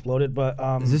head's not exploded, but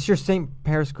Is this your St.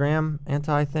 Paris Graham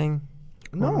anti-thing?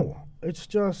 no, it's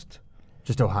just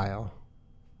Just Ohio.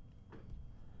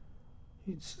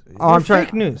 I'm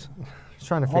fake news. Just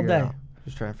trying to All figure it day. out.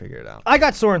 Just trying to figure it out. I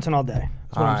got Sorensen all day.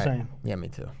 That's what All I'm right. saying. Yeah, me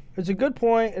too. It's a good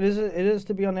point. It is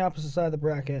to be on the opposite side of the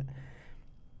bracket.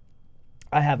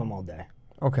 I have him all day.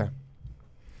 Okay.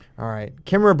 All right.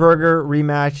 Kimmer Berger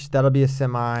rematch. That'll be a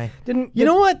semi. You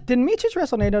know what? Did Micic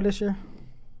wrestle NATO this year?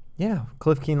 Yeah,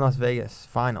 Cliff Keen, Las Vegas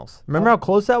finals. Remember how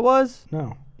close that was?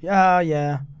 No.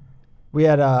 Yeah. We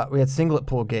had singlet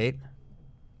pull gate.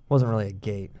 Wasn't really a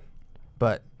gate,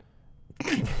 but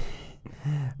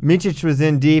Micic was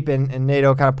in deep, and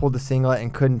NATO kind of pulled the singlet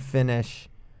and couldn't finish,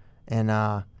 and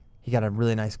he got a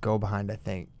really nice go behind. I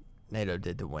think NATO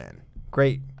did to win.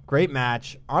 Great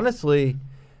match. Honestly,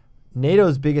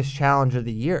 NATO's biggest challenge of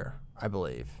the year, I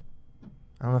believe.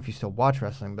 I don't know if you still watch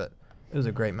wrestling, but it was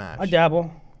a great match. I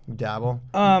dabble. You dabble?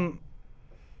 I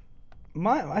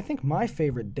think my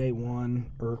favorite day one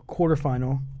or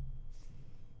quarterfinal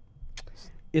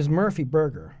is Murphy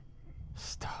Berger.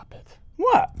 Stop it.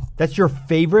 What? That's your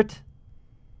favorite?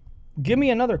 Give me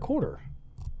another quarter.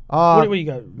 What do you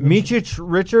got? Micic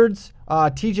Richards,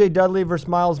 T.J. Dudley versus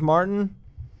Miles Martin.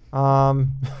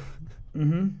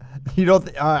 You don't.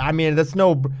 I mean, it's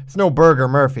no Berger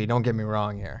Murphy. Don't get me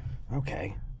wrong here.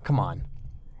 Okay. Come on.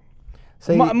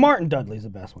 Say Martin Dudley's the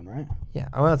best one, right? yeah.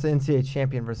 I want to say NCAA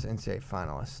champion versus NCAA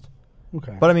finalist.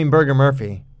 Okay. But I mean Berger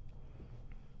Murphy.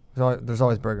 There's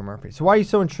always Berger Murphy. So why are you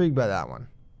so intrigued by that one?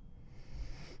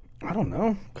 I don't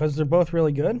know, because they're both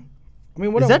really good. I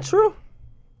mean, what Is that true?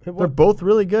 They're both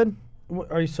really good.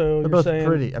 Are you so? They're You're both saying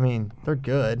pretty. I mean, they're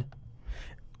good.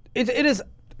 It is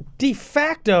de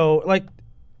facto like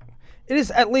it is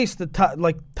at least the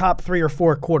top 3 or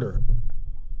 4 quarter,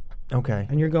 Okay.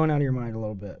 and you're going out of your mind a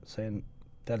little bit saying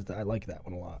that I like that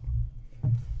one a lot.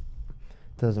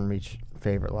 Doesn't reach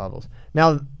favorite levels.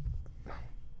 Now,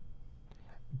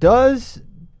 does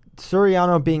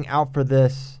Suriano being out for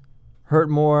this hurt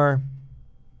more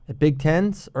at Big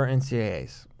Tens or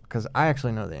NCAAs? Because I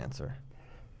actually know the answer.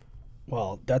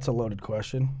 Well, that's a loaded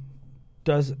question.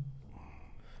 Does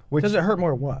Which it hurt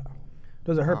more? What?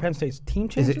 Does it hurt Penn State's team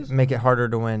Does chances? it make it harder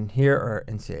to win here or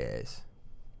NCAAs?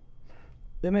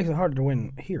 It makes it harder to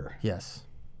win here Yes.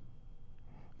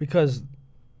 because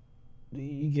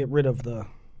you get rid of the,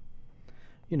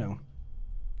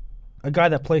 a guy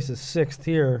that places 6th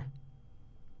here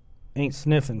ain't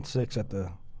sniffing 6 at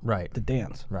the Right.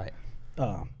 dance Right.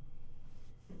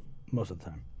 most of the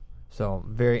time. So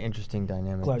very interesting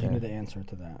dynamic. Glad you there. knew the answer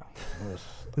to that.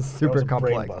 It's super was a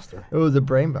complex. brain buster. It was a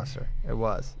brain buster. It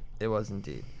was. It was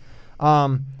indeed.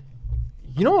 And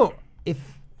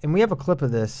we have a clip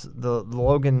of this, the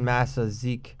Logan Massa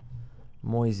Zeke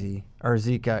Moisey or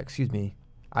Zeke,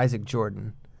 Isaac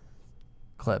Jordan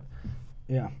clip.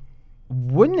 Yeah.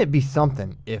 Wouldn't it be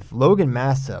something if Logan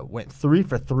Massa went 3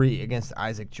 for 3 against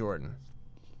Isaac Jordan?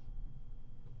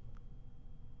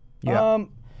 Yeah.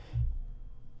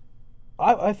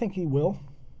 I think he will.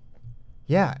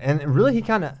 Yeah, and really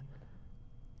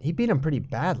he beat him pretty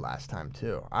bad last time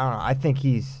too. I don't know. I think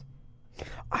he's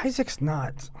Isaac's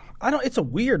not. It's a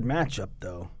weird matchup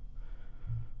though.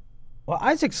 Well,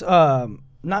 Isaac's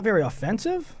not very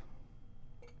offensive,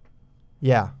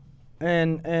 yeah.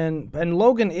 and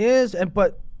Logan is,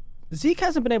 but Zeke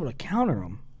hasn't been able to counter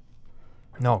him.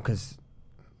 No, because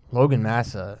Logan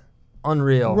Massa,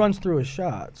 unreal. Runs through his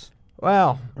shots.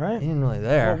 Well, Right? he ain't really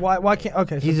there. Well, why can't?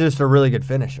 Okay, so He's just a really good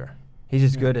finisher. He's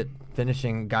just good at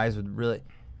finishing guys with really.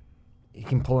 He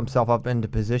can pull himself up into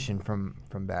position from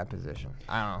bad position.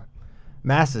 I don't know.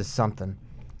 Massa's something.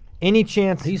 Any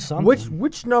chance? He's something.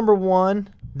 Which number one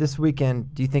this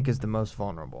weekend do you think is the most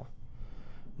vulnerable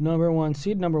number one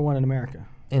in America.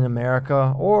 in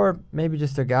America, or maybe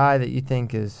just a guy that you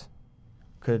think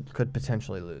could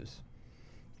potentially lose?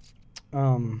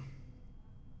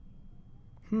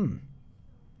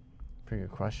 Pretty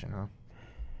good question, huh?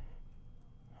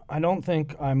 I don't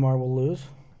think Aymar will lose.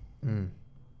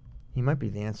 He might be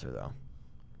the answer though.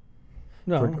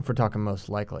 No, If we're talking most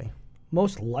likely.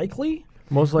 most likely.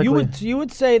 Most likely. You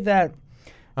would say that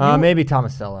Maybe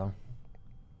Tomasello.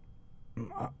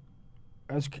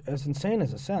 as insane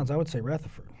as it sounds, I would say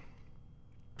Rutherford.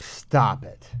 Stop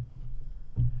it.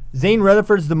 Zane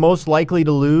Rutherford's the most likely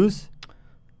to lose.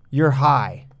 You're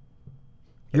high.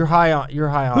 You're high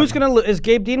on. Who's gonna lose? Is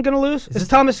Gabe Dean gonna lose? Is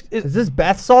Thomas? Is this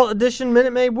bath salt edition,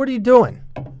 Minute Maid? What are you doing?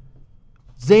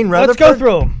 Zane Let's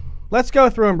Rutherford. Let's go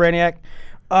through them, Brainiac.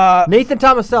 Nathan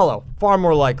Tomasello, far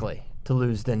more likely to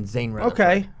lose than Zane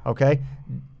Rutherford. Okay.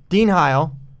 Dean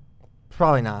Heil,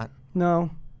 probably not. No.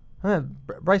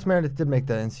 Bryce Meredith did make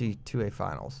the NC2A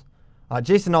finals.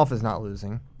 Jason Alf is not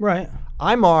losing. Right.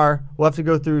 Aymar will have to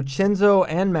go through Chinzo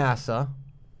and Massa.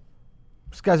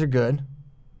 These guys are good.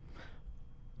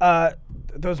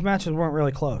 Those matches weren't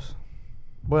really close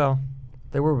Well,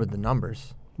 they were with the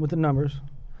numbers. with the numbers.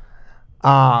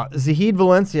 Zahid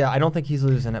Valencia, I don't think he's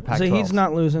losing at Pac-12. Zahid's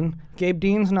not losing. Gabe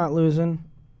Dean's not losing.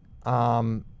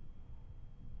 Jaden's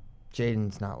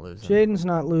not losing. Jaden's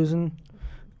not losing.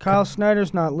 Kyle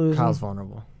Snyder's not losing. Kyle's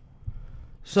vulnerable.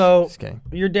 So Just kidding.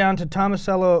 you're down to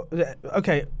Tomasello.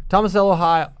 Okay, Tomasello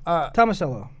high.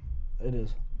 Tomasello. It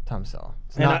is. Tomasello.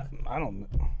 It's And not. I don't.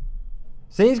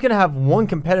 Saying he's going to have one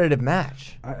competitive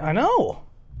match. I know.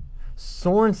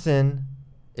 Sorensen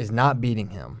is not beating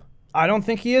him. I don't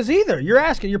think he is either.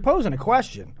 You're posing a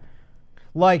question.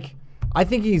 Like, I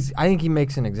think he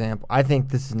makes an example. I think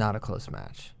this is not a close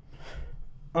match.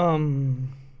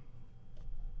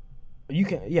 You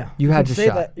can, yeah. You had can your say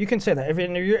shot. that. You can say that.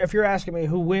 If you're asking me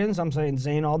who wins, I'm saying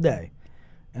Zane all day,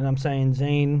 and I'm saying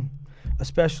Zane,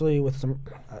 especially with some.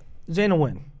 Zane will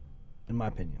win, in my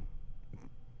opinion.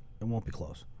 It won't be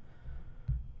close.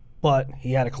 But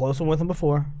he had a close one with him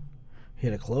before. He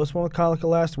had a close one with Colica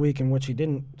last week, in which he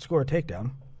didn't score a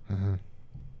takedown.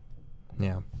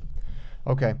 Yeah.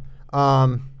 Okay.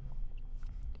 Do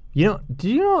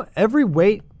you know every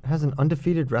weight has an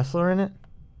undefeated wrestler in it?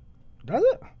 Does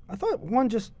it? I thought one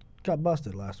just got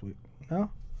busted last week. No?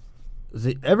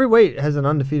 Every weight has an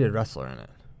undefeated wrestler in it.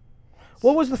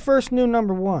 What was the first new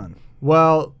number one?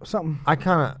 Well, Something.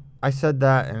 I said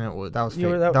that and that was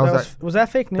fake. Was that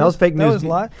fake news? That was fake That news was a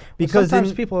lie. because Sometimes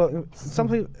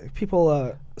in-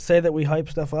 people say that we hype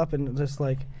stuff up and just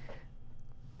like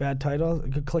bad titles,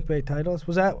 good clickbait titles.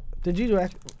 Was that? Did you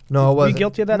act? No, it Were wasn't. you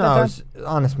guilty of that? No, that it time? was an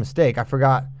honest mistake. I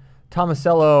forgot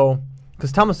Tomasello,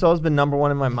 because Tomasello's been number one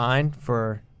in my mind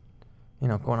for,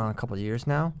 going on a couple of years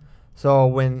now. So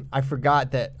when I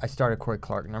forgot that I started Corey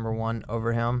Clark number one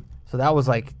over him, so that was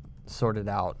like sorted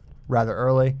out rather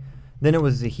early. Then it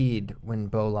was Zahid when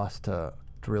Bo lost to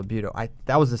Real Buto.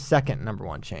 That was the second number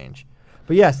one change.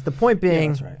 But yes, the point being,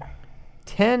 that's right.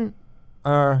 10,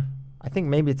 I think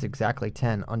maybe it's exactly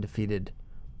 10 undefeated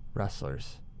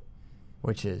wrestlers,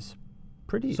 which is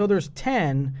pretty. So there's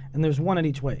 10, and there's 1 at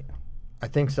each weight. I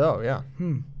think so. Yeah.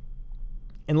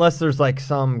 Unless there's like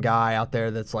some guy out there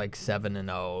that's like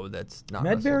 7-0. That's not.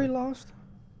 Medbury wrestled. lost?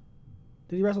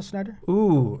 Did he wrestle Snyder?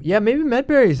 Ooh, yeah. Maybe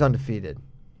Medbury's undefeated.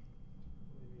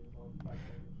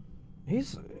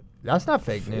 That's not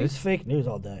fake He's news. fake news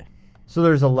all day. So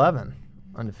there's 11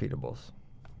 undefeatables.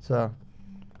 So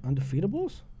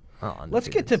Undefeatables? oh, Let's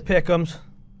get to undefeateds. pick'ems.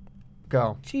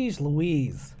 Go. Jeez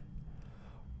Louise.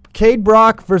 Cade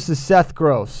Brock versus Seth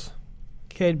Gross.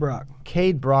 Cade Brock.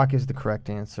 Cade Brock is the correct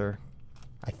answer,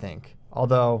 I think.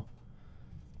 Although,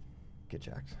 get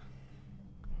jacked.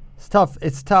 It's tough.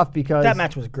 It's tough because That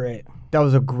match was great. that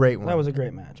was a great one. That was a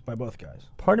great match by both guys.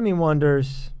 Part of me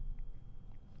wonders.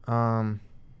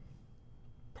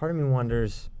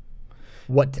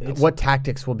 What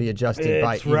tactics will be adjusted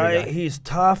by It's either right. guy. He's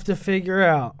tough to figure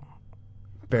out.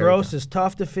 Very Gross tough. is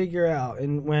tough to figure out.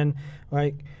 And when,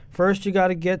 like, first you got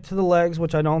to get to the legs,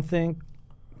 which I don't think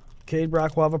Cade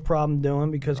Brock will have a problem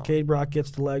doing because Cade Brock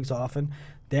gets the legs often.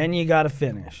 Then you got to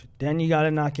finish. Then you got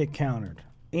to not get countered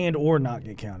or not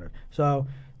get countered. So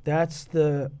that's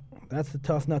the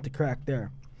tough nut to crack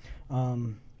there.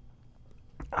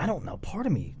 I don't know. Part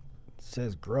of me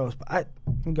says Gross, but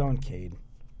I'm going Cade.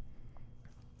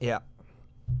 Yeah.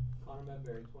 Conor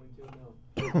Medbury,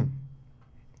 22-0.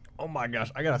 Oh my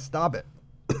gosh, I gotta stop it.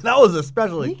 That was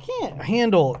especially. You can't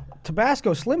handle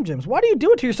Tabasco Slim Jims. Why do you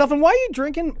do it to yourself? And why are you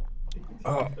drinking?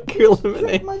 I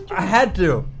had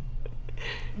to.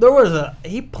 There was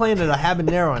he planted a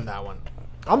habanero in that one.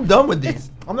 I'm done with these.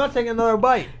 I'm not taking another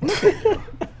bite.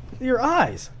 Your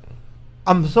eyes.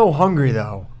 I'm so hungry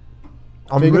though.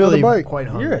 I'm Take another really bite. quite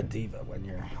hungry. You're a diva when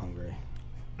you're hungry.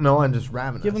 No, I'm just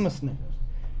ravenous. Give him a Snickers.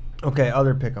 Okay,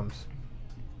 other pick'ems.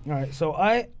 All right, so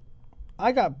I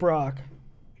got Brock.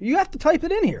 You have to type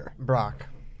it in here. Brock.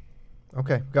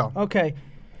 Okay, go. Okay,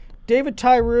 David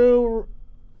Tyree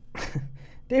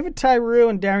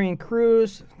and Darian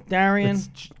Cruz. Darian,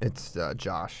 It's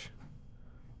Josh.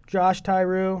 Josh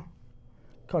Tyree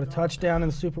caught a touchdown in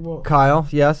the Super Bowl. Kyle,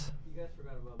 yes.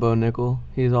 Bo Nickel,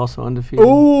 he's also undefeated.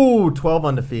 Ooh, 12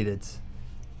 undefeateds.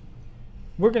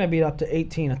 We're gonna be up to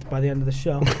 18 by the end of the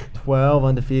show. 12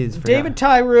 undefeateds. For David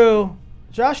Tyree,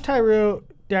 Josh Tyree,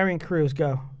 Darian Cruz.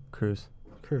 Go. Cruz.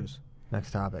 Cruz. Next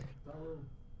topic.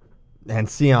 And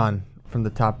Sion from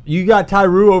the top. You got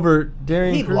Tyree over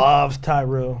Darian He Cruz? loves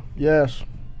Tyree. Yes.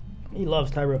 He loves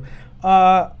Tyree.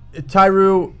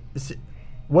 Tyree,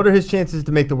 what are his chances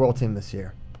to make the world team this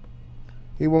year?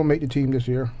 He won't make the team this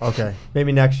year. Okay.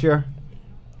 Maybe next year?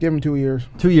 Give him 2 years.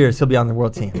 2 years, he'll be on the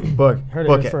world team. Book Heard it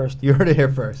book here first. You heard it here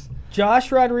first.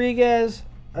 Josh Rodriguez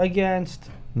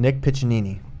against. Nick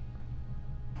Piccinini.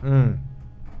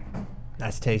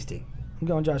 That's tasty. I'm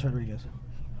going Josh Rodriguez.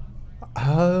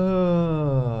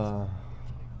 Oh.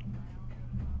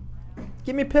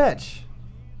 Give me pitch.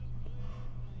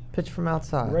 Pitch from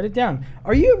outside. Write it down.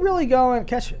 Are you really going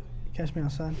Catch Me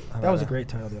Outside? That was a that? great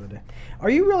title the other day. Are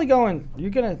you really going? You're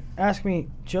gonna ask me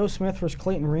Joe Smith versus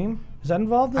Clayton Ream? Is that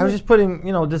involved? In I was it? just putting,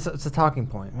 this it's a talking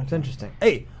point. It's interesting.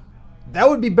 Hey, that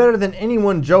would be better than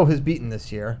anyone Joe has beaten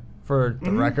this year for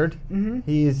the record. Mm-hmm.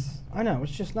 He's I know.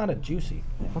 It's just not a juicy.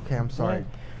 okay. I'm sorry. Right.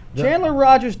 Chandler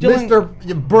Rogers, Dylan.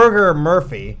 Mr. Burger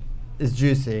Murphy is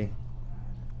juicy.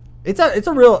 It's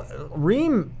a real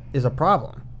Ream is a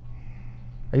problem.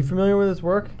 Are you familiar with his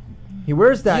work? He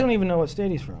wears that. You don't even know what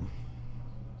state he's from.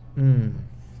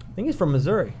 I think he's from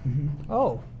Missouri.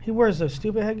 Oh, He wears those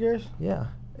stupid headgears. yeah.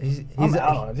 He's I'm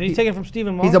out. Did he take it from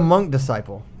Stephen Monk? He's a monk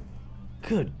disciple.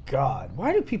 Good God.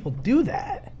 Why do people do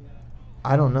that?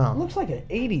 I don't It know. looks like an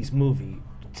 80s movie.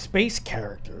 Space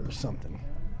character or something.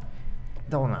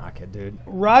 Don't knock it, dude.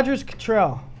 Rogers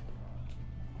Cottrell.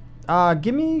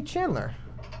 Give me Chandler.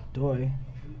 Doy.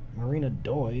 Marina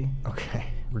Doy. Okay.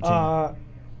 Virginia.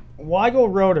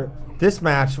 Weigel Roeder. This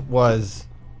match was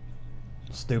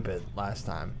stupid last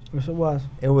time. Yes, it was.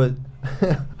 It was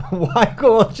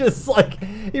Weigel just like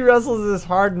he wrestles this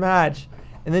hard match,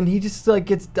 and then he just like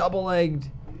gets double legged.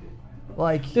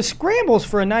 Like The scrambles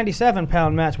for a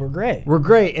 97-pound match were great. we're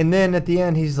great, and then at the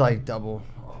end he's like double.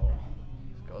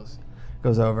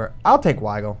 Goes over. I'll take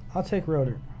Weigel. I'll take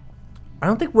Roeder. I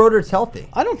don't think Roeder's healthy.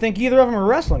 I don't think either of them are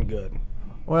wrestling good.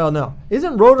 Well, no.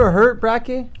 Isn't Roeder hurt,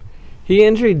 Bracky? He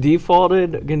injury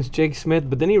defaulted against Jake Smith,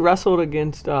 but then he wrestled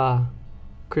against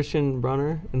Christian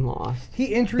Brunner and lost. He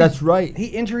injury. That's right. He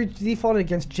injury defaulted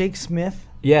against Jake Smith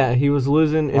Yeah, he was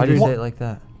losing. Why do you injury- say it like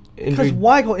that? because injury-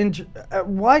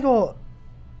 Weigel.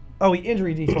 Oh, he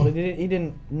injury defaulted. He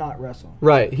didn't not wrestle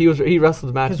Right, he wrestled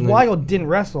the match. because and then- Weigel didn't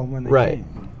wrestle when they Right.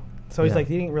 came. So he's Yeah. like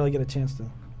he didn't really get a chance to.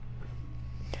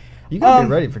 You gotta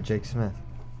get ready for Jake Smith.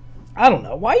 I don't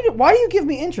know. Why do you give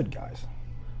me injured guys?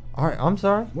 All right, I'm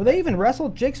sorry. Will they even wrestle?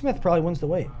 Jake Smith probably wins the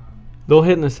weight. They'll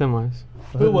hit in the semis.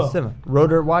 Who will?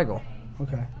 Roder Weigel.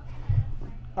 Okay.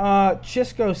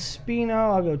 Chisco Spino.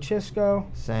 I'll go Chisco.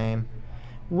 Same.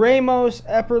 Ramos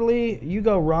Epperly. You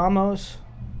go Ramos.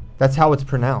 That's how it's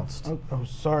pronounced. Oh,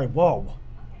 sorry. Whoa.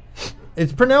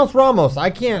 It's pronounced Ramos. I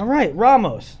All can't. right,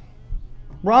 Ramos.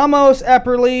 Ramos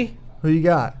Epperly. Who you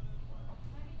got?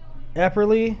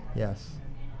 Epperly. Yes.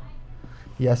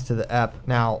 Yes to the Ep.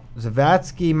 Now,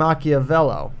 Zavatsky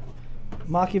Machiavello.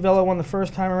 Machiavello won the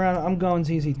first time around. I'm going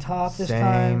ZZ Top this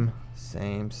time.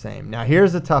 Same. Now,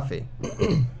 here's a toughie.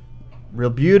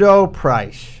 Realbuto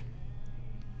Price.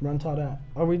 Run taught out.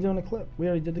 Are we doing a clip? We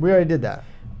already did the We already did that.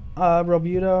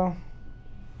 Realbuto.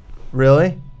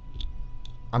 Really?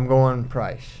 I'm going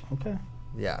Price. Okay.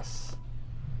 Yes.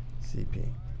 CP.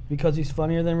 Because he's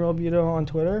funnier than Realbuto on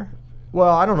Twitter?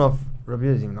 Well, I don't know if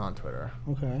Realbuto's even on Twitter.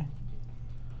 Okay.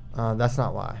 That's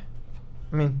not why.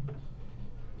 I mean,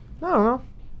 I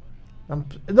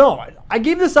don't know. I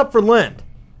gave this up for Lind.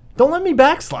 Don't let me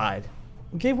backslide.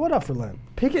 Gave what up for Lent?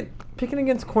 Picking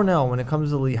against Cornell when it comes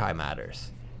to Lehigh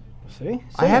matters. See?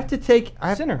 I have to take.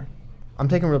 Sinner. I'm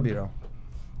taking Realbuto.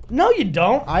 No, you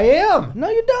don't. I am. No,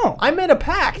 you don't. I made a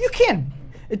pact. You can't.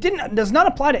 It does not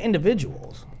apply to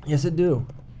individuals. Yes, it do.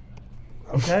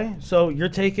 Okay? So you're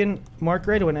taking Mark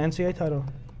Gray to an NCAA title.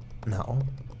 No,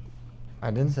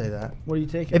 I didn't say that. What are you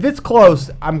taking? If it's close,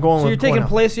 I'm going So with you're taking Cornell.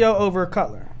 Palacio over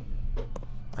Cutler.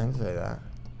 I didn't say that.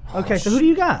 Okay, so who do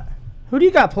you got? Who do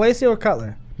you got, Palacio or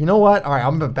Cutler? You know what? All right,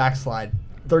 I'm gonna backslide.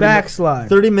 Backslide.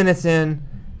 30 minutes in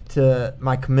to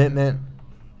my commitment.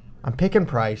 I'm picking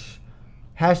Price.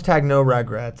 Hashtag no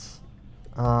regrets.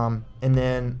 And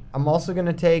then I'm also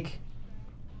gonna take.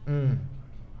 Are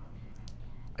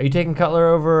you taking Cutler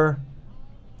over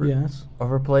Yes.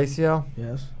 Palacio?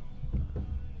 Yes.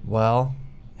 Well,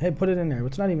 Hey, put it in there.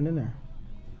 It's not even in there.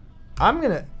 I'm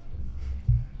gonna.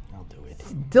 I'll do it.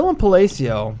 Dylan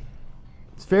Palacio.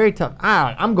 It's very tough.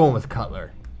 I'm going with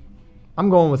Cutler.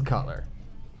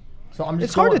 So I'm just.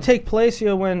 It's hard to going- take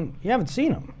Palacio when you haven't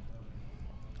seen him.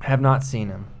 I have not seen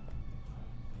him.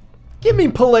 Give me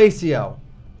Palacio.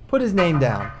 Put his name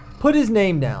down.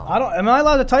 Am I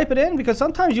allowed to type it in? Because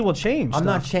sometimes you will change. I'm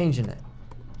not stuff. changing it.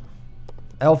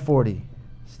 L40.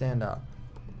 Stand up.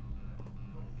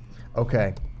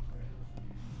 Okay.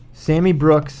 Sammy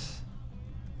Brooks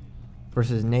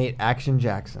versus Nate Action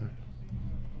Jackson.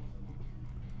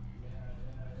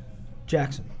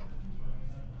 Jackson.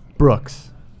 Brooks.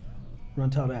 Run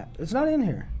tell that. It's not in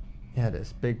here. Yeah, it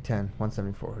is. Big 10,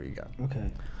 174. Who you got?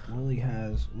 Okay. Willie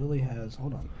has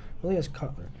hold on. Willie has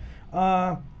Cutler.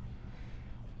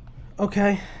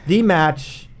 Okay. The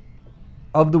match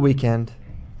of the weekend.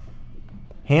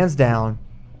 Hands down.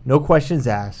 No questions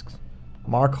asked.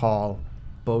 Mark Hall,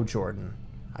 Bo Jordan.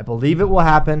 I believe it will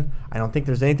happen. I don't think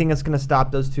there's anything that's going to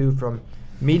stop those two from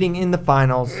meeting in the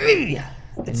finals. It's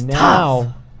And now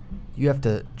tough. you have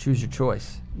to choose your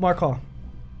choice. Mark Hall.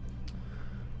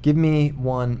 Give me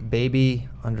one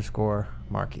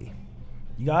baby_Markey.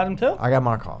 You got him too? I got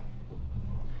Mark Hall.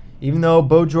 Even though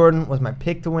Bo Jordan was my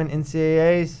pick to win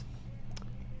NCAAs,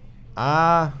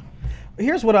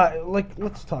 Here's what I like.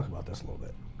 Let's talk about this a little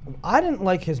bit. I didn't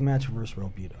like his match versus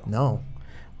Realbuto. no.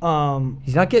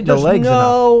 He's not getting the There's legs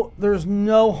enough. There's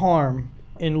no harm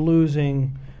in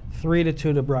losing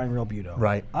 3-2 to Brian Realbuto.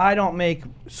 Right. I don't make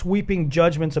sweeping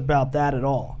judgments about that at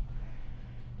all.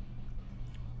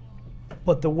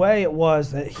 But the way it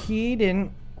was that he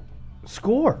didn't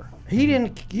score. He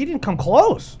didn't come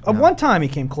close. One time he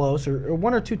came close, or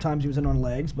one or two times he was in on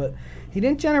legs, but he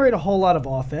didn't generate a whole lot of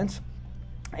offense.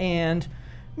 And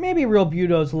maybe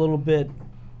Realbuto's a little bit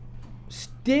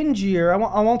stingier.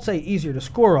 I won't say easier to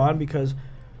score on because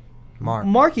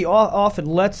Markey often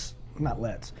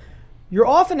you're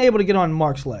often able to get on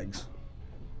Mark's legs.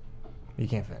 You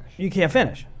can't finish. You can't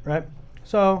finish, right?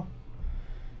 So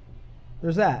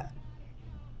there's that.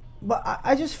 But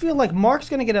I just feel like Mark's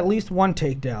going to get at least one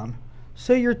takedown.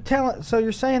 So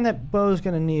you're saying that Bo's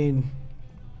going to need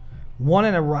one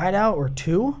in a ride out or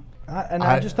two?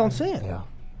 I just don't see it. Yeah.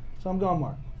 So I'm going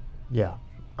Mark. Yeah.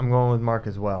 I'm going with Mark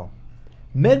as well.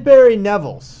 Medbury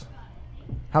Nevels.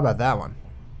 How about that one?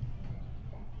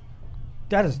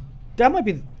 That's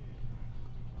the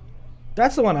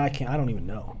one I don't even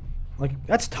know. Like,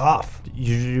 that's tough. Did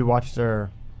you watch their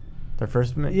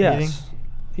first meeting?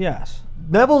 Yes.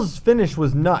 Neville's finish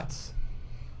was nuts.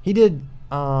 He did,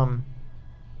 I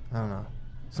don't know,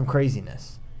 some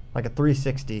craziness. Like a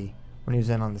 360 when he was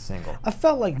in on the single. I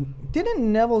felt like,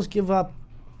 didn't Neville's give up?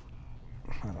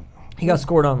 I don't know. He got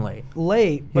scored on late.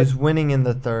 Late, He but was winning in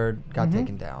the third, got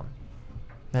taken down.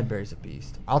 Medbury's a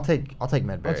beast. I'll take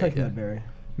Medbury. I'll take again. Medbury.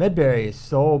 Medbury is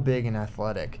so big and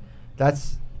athletic.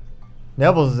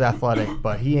 Neville's is athletic,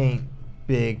 but he ain't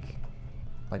big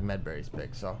like Medbury's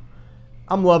big. So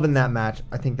I'm loving that match.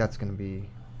 I think that's going to be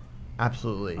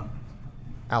absolutely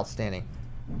outstanding.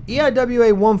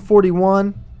 EIWA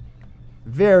 141,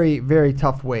 very, very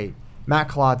tough weight. Matt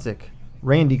Klodzik,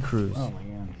 Randy Cruz, Oh, my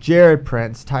God. Jared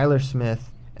Prince, Tyler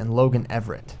Smith, and Logan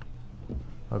Everett.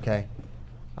 Okay.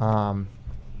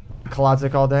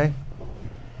 Klodzik all day?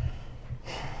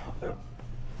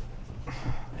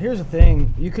 Here's the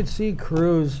thing. You could see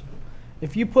Cruz.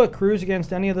 If you put Cruz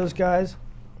against any of those guys,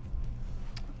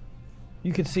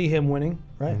 you could see him winning,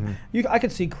 right? Mm-hmm. I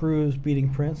could see Cruz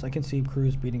beating Prince. I could see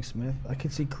Cruz beating Smith. I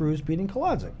could see Cruz beating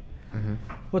Klodzik. Mm-hmm.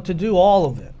 But to do all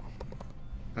of it,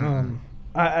 I'm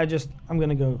going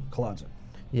to go Klodzik.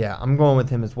 Yeah, I'm going with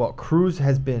him as well. Cruz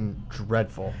has been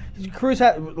dreadful. Cruz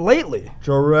had lately.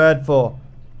 Dreadful.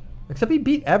 Except he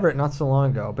beat Everett not so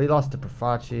long ago, but he lost to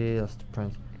Profaci, lost to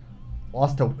Prince.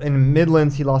 In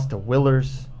Midlands, he lost to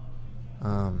Willers.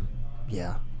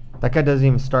 Yeah. That guy doesn't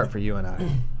even start for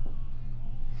UNI.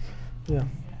 Yeah.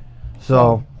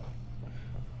 So,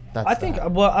 that's I think,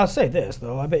 that. well, I'll say this,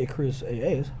 though. I bet you Cruz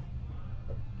AAs.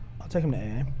 I'll take him to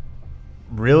AA.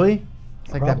 Really?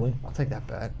 Probably. I'll take that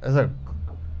bet. That's a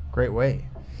great way.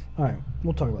 All right.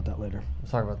 We'll talk about that later.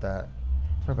 We'll talk about that.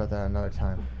 Talk about that another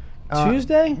time.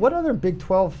 Tuesday? What other Big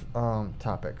 12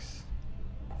 topics?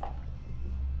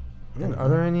 Are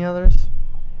there any others?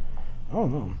 I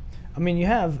don't know. I mean, you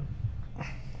have...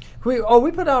 We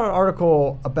put out an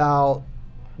article about...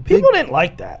 People didn't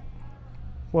like that.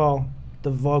 Well,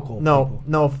 the vocal people.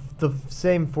 No, the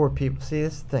same 4 people. See,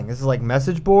 this is the thing. This is like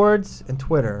message boards and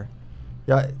Twitter.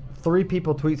 Yeah, 3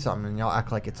 people tweet something and y'all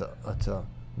act like it's a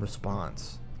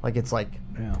response. Like it's like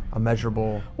a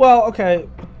measurable... Well, okay.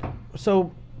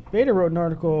 So, Beta wrote an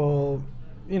article,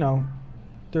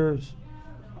 there's...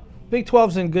 Big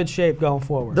 12's in good shape going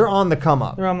forward. They're on the come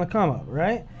up. They're on the come up,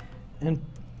 right? And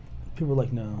people are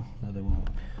like, no, they won't.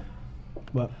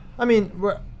 But I mean,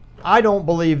 I don't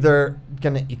believe they're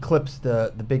going to eclipse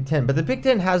the Big Ten. But the Big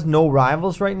Ten has no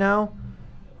rivals right now.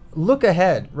 Look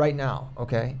ahead right now,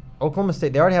 okay? Oklahoma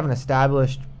State, they already have an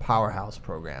established powerhouse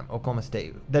program, Oklahoma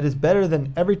State, that is better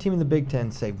than every team in the Big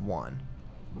Ten save one.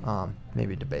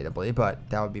 Maybe debatably, but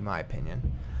that would be my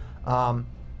opinion.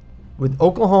 With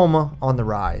Oklahoma on the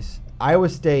rise, Iowa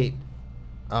State,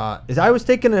 is Iowa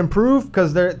State going to improve?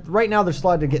 Because right now they're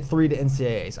slotted to get 3 to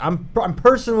NCAAs. I'm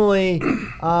personally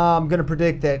going to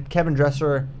predict that Kevin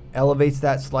Dresser elevates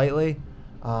that slightly.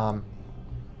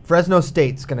 Fresno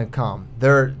State's going to come.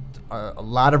 There are a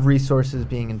lot of resources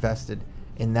being invested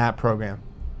in that program.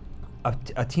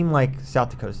 A team like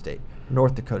South Dakota State,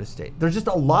 North Dakota State. There's just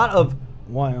a lot of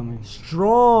Wyoming.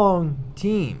 Strong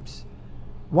teams.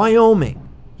 Wyoming.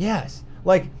 Yes.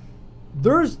 Like,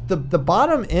 there's the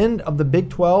bottom end of the Big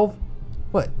 12.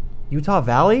 What? Utah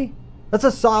Valley? That's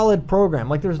a solid program.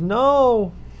 Like, there's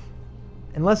no...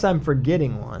 Unless I'm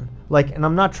forgetting one. Like, and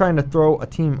I'm not trying to throw a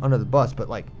team under the bus, but,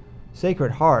 like,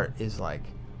 Sacred Heart is, like,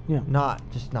 not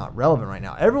relevant right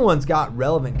now. Everyone's got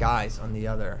relevant guys on the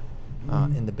other...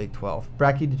 in the Big 12.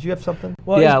 Bracky, did you have something?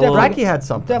 Well, Yeah, well- Bracky had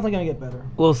something. Definitely going to get better.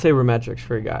 Little sabermetrics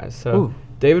for you guys. So Ooh.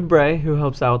 David Bray, who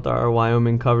helps out our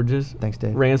Wyoming coverages, Thanks,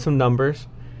 Dave. ran some numbers.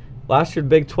 Last year,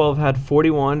 Big 12 had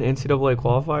 41 NCAA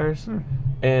qualifiers,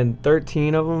 and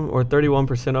 13 of them, or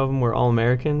 31% of them, were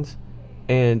All-Americans,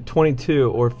 and 22,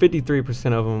 or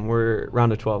 53% of them, were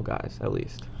round of 12 guys, at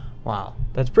least. Wow.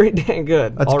 That's pretty dang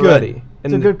good That's already. good.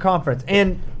 It's a good conference.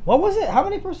 And What was it? How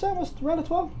many percent was round of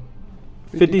 12?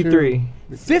 53.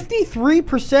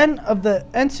 53% of the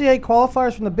NCAA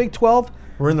qualifiers from the Big 12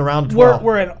 we're in the round of 12.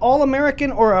 were an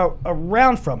All-American or a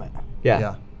round from it.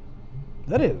 Yeah.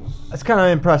 That is. That's kind of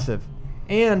impressive.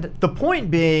 And the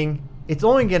point being, it's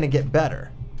only going to get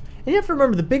better. And you have to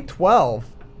remember the Big 12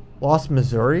 lost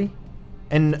Missouri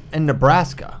and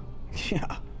Nebraska.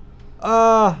 Yeah.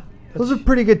 Those are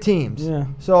pretty good teams. Yeah.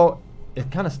 So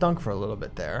it kind of stunk for a little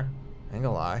bit there. I ain't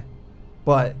gonna lie.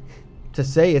 But to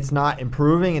say it's not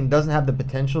improving and doesn't have the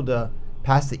potential to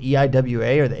pass the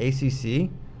EIWA or the ACC,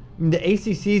 I mean, the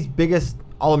ACC's biggest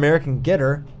All-American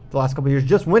getter the last couple of years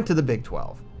just went to the Big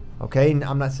 12. Okay, and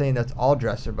I'm not saying that's all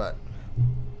Dresser, but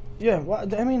Yeah, well,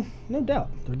 I mean, no doubt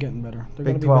they're getting better. They're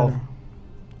Big going to be 12, better.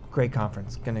 great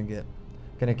conference, gonna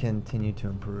continue to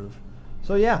improve.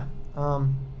 So yeah, I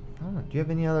don't know. Do you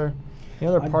have any other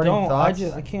parting thoughts?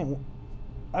 I can't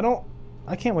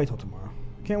wait till tomorrow.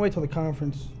 Can't wait till the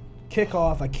conference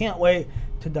kickoff. I can't wait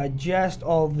to digest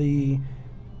all the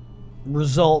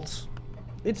results.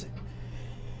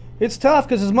 It's tough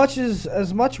because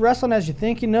as much wrestling as you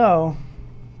think you know,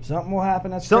 Something will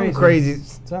happen. That's Something crazy.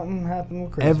 Something happened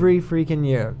with crazy. Every freaking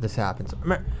year this happens.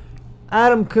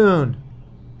 Adam Kuhn.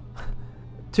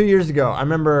 2 years ago, I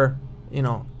remember,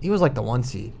 he was like the 1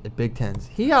 seed at Big Tens.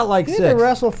 He got like he 6. had to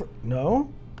wrestle for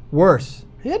Worse.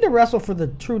 He had to wrestle for the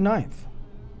true 9th.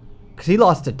 Because he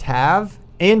lost to Tav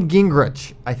and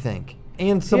Gingrich, I think.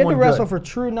 And someone He had to wrestle good. for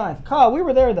true 9th. Kyle, we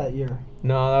were there that year.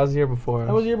 No, that was the year before.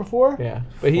 That was the year before? Yeah,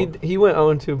 but he went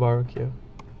 0-2 barbecue.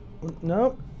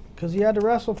 Nope. Because he had to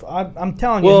wrestle for... I'm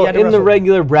telling you, Well, he had to in wrestle. the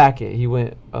regular bracket, he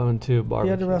went 0-2 barbecue. He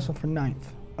had to wrestle for 9th.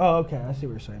 Oh, okay. I see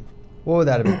what you're saying. What would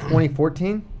that have been?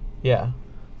 2014? Yeah.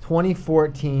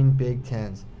 2014 Big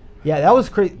Tens. Yeah, that was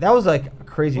crazy. That was like a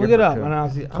crazy. Look year it for up, Kuhn. and I'll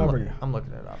 'Cause cover you. I'm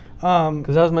looking it up.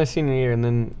 Because that was my senior year, and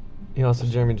then he lost to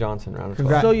Jeremy Johnson round of 12.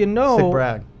 Congrats. So you know... Sick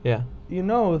brag. Yeah. You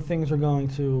know things are going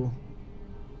to...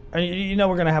 And you know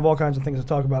we're going to have all kinds of things to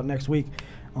talk about next week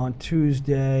on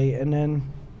Tuesday, and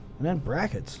then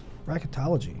brackets.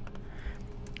 Bracketology.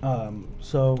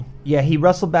 So... Yeah, he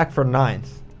wrestled back for 9th.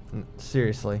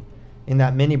 Seriously. In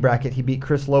that mini bracket, he beat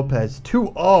Chris Lopez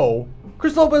 2-0.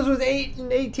 Chris Lopez was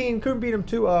 8-18, couldn't beat him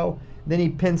 2-0. Then he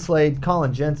pin slayed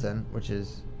Colin Jensen, which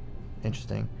is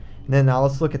interesting. And then now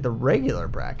let's look at the regular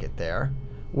bracket there,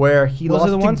 where he Was it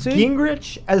lost the to 1 seed?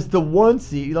 Gingrich as the 1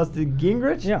 seed. He lost to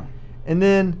Gingrich. Yeah. And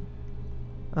then,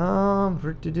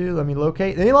 let me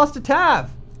locate. Then he lost to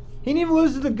Tav. He didn't even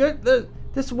lose to the good.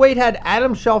 This weight had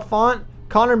Adam Chalfant,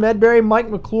 Connor Medbury, Mike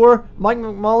McClure, Mike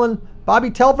McMullen,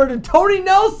 Bobby Telford, and Tony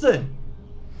Nelson.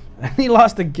 And he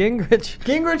lost to Gingrich.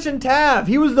 Gingrich and Tav.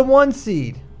 He was the 1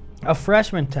 seed. A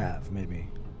freshman Tav, maybe.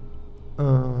 I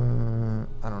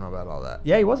don't know about all that.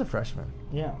 Yeah, he was a freshman.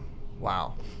 Yeah.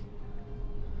 Wow.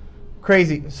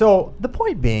 Crazy. So the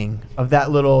point being of that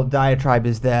little diatribe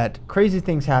is that crazy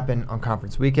things happen on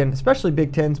conference weekend, especially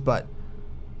Big Tens, but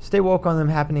stay woke on them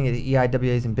happening at the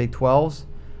EIWAs and Big 12s.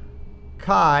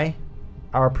 Kai,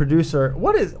 our producer,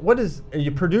 what is are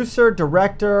you producer,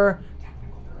 director,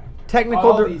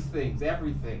 technical all these things,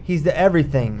 everything. He's the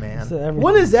everything, man. He's the everything.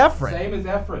 What is Efren? Same as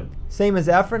Efren. Same as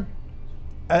Efren?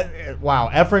 Wow,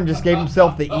 Efren just gave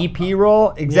himself the EP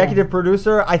role, executive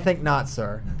producer. I think not,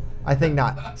 sir. I think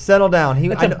not. Settle down.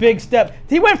 That's a big step.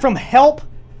 He went from help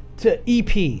to EP.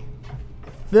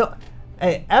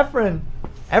 Hey, Efren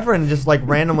just like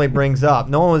randomly brings up.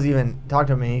 No one was even talking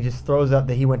to him, and he just throws up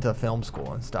that he went to film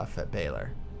school and stuff at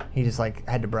Baylor. He just like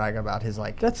had to brag about his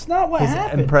like. That's not what his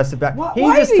happened. Impressive back. Why He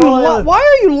are just you told li- us- why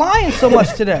are you lying so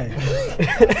much today?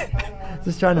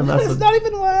 Just trying to mess That's with. not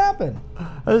even what happened.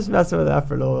 I'm just messing with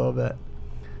Efren a little bit.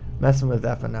 Messing with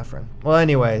Efren. Well,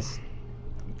 anyways.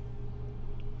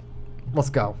 Let's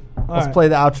go. Let's right. play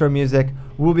the outro music.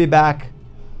 We'll be back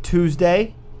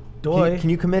Tuesday. Doy. Can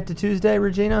you commit to Tuesday,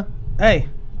 Regina? Hey,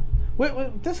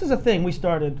 this is a thing we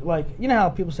started. Like, you know how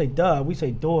people say "duh," we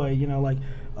say "doy." You know, like,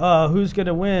 who's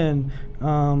gonna win?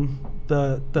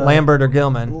 The Lambert or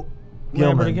Gilman?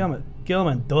 Lambert or Gilman?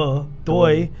 Gilman. Duh.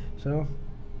 Doy. So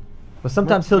But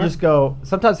sometimes he'll just go.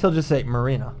 Sometimes he'll just say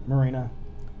Marina. Marina.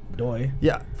 Doy.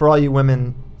 Yeah, for all you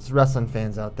women's wrestling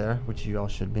fans out there, which you all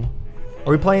should be.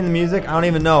 Are we playing the music? I don't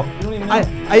even know. You don't even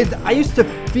know? I used to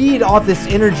feed off this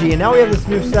energy, and now we have this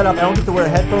new setup. I don't get to wear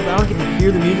headphones. I don't get to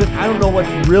hear the music. I don't know what's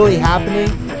really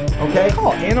happening. Okay?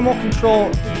 Oh, animal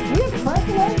control. Do we have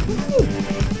traffic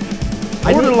lights?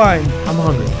 I need- Borderline. I'm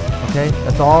hungry. Okay?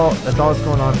 That's all that's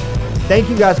going on. Thank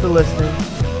you guys for listening.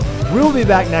 We'll be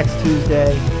back next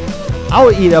Tuesday. I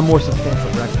will eat a more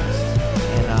substantial breakfast.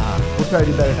 And we'll try to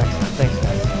do better next time. Thanks,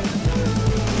 guys.